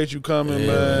 Appreciate you coming,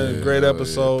 man. Great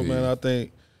episode, man. I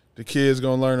think the kids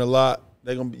gonna learn a lot.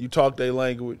 You talk their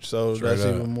language, so that's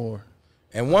even more.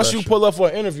 And once you pull up for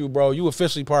an interview, bro, you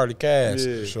officially part of the cast.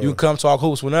 Yeah, you come talk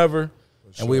hoops whenever.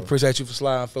 And we appreciate you for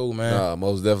sliding through, man. Nah,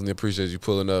 most definitely appreciate you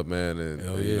pulling up, man,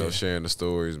 and you know, sharing the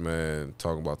stories, man,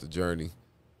 talking about the journey.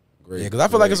 Great. Yeah, because I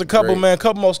feel like it's a couple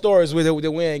more stories that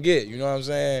we ain't get. You know what I'm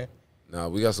saying? Nah,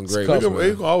 we got some great.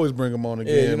 We can always bring them on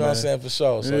again. Yeah, you know what I'm saying, for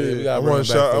sure. So we got.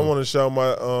 I want to shout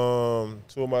my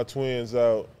 2 of my twins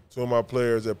out, 2 of my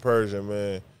players at Persian,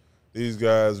 man. These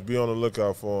guys, be on the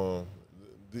lookout for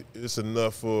them. It's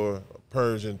enough for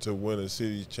Persian to win a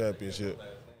city championship.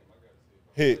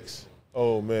 Hicks.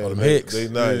 Oh man, they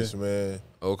nice, man.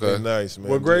 Okay, they nice, man.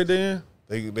 What grade they in?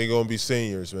 They gonna be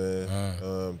seniors,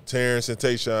 man. Terrence and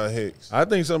Tayshawn Hicks. I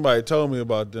think somebody told me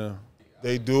about them.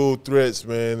 They dual threats,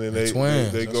 man, and they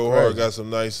go hard. Got some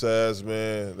nice size,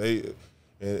 man.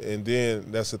 And then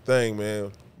that's the thing,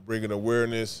 man. Bringing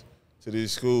awareness to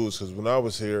these schools, because when I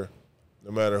was here,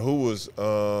 no matter who was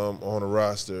on the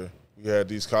roster, we had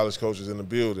these college coaches in the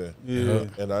building. Yeah,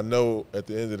 and I know at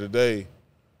the end of the day,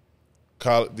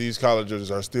 these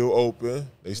colleges are still open.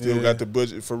 They still got the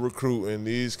budget for recruiting.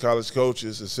 These college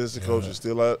coaches, assistant coaches,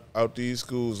 still out these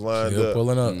schools lined up.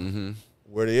 Pulling up.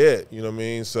 Where they at, you know what I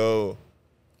mean? So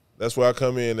that's where I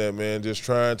come in at, man, just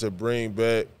trying to bring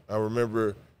back. I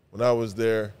remember when I was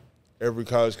there, every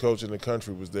college coach in the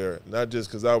country was there. Not just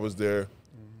because I was there,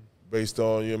 based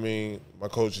on, you know what I mean, my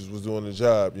coaches was doing the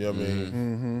job, you know what I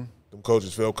mean? Them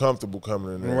coaches felt comfortable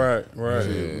coming in there.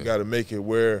 Right. We got to make it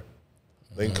where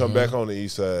they can come back on the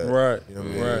east side. Right. You know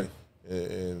what I mean?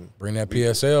 And bring that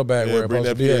PSL back. Yeah, bring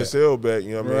that PSL back,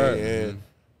 you know what I mean? And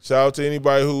shout out to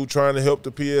anybody who trying to help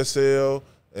the PSL,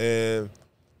 and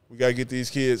we got to get these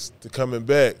kids to coming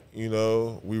back, you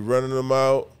know. We running them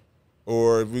out,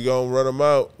 or if we going to run them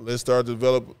out, let's start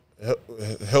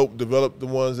help develop the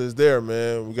ones that's there,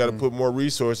 man. We got to put more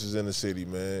resources in the city,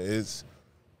 man.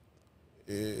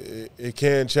 It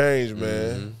can change,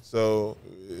 man. So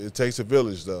it takes a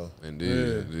village, though.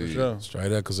 Indeed. For sure.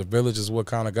 Straight up, because the village is what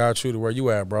kind of got you to where you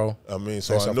at, bro. I mean,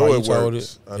 so I know it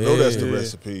works. I know that's the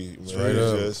recipe, man. Straight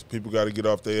up. Just people got to get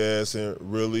off their ass and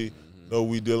really know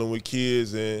we dealing with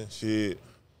kids, and shit,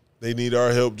 they need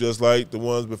our help just like the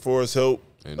ones before us help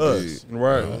us.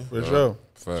 Right, for sure.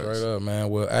 Facts. Straight up, man.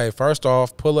 Well, hey, first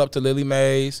off, pull up to Lily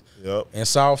Mays in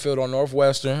Southfield on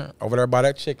Northwestern, over there by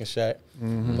that chicken shack.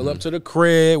 Pull up to the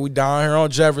crib. We down here on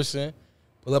Jefferson.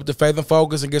 Pull up to Faith and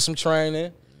Focus and get some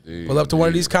training. Pull up to one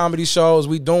of these comedy shows.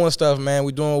 We doing stuff, man.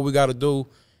 We doing what we got to do.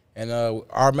 And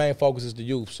our main focus is the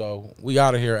youth. So we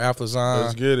out of here. Athlazon.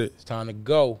 Let's get it. It's time to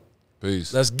go.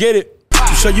 Peace. Let's get it.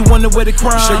 You sure you wanna wear the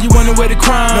crime? Sure you wanna wear the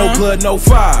crime? No blood, no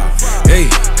fire. Hey,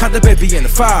 count the baby in the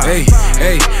fire. Hey,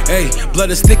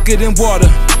 blood is thicker than water.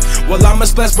 Well, I'm a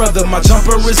splash brother, my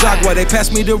jumper is aqua. They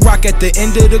pass me the rock at the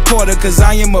end of the quarter, cause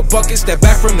I am a bucket, step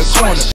back from the corner.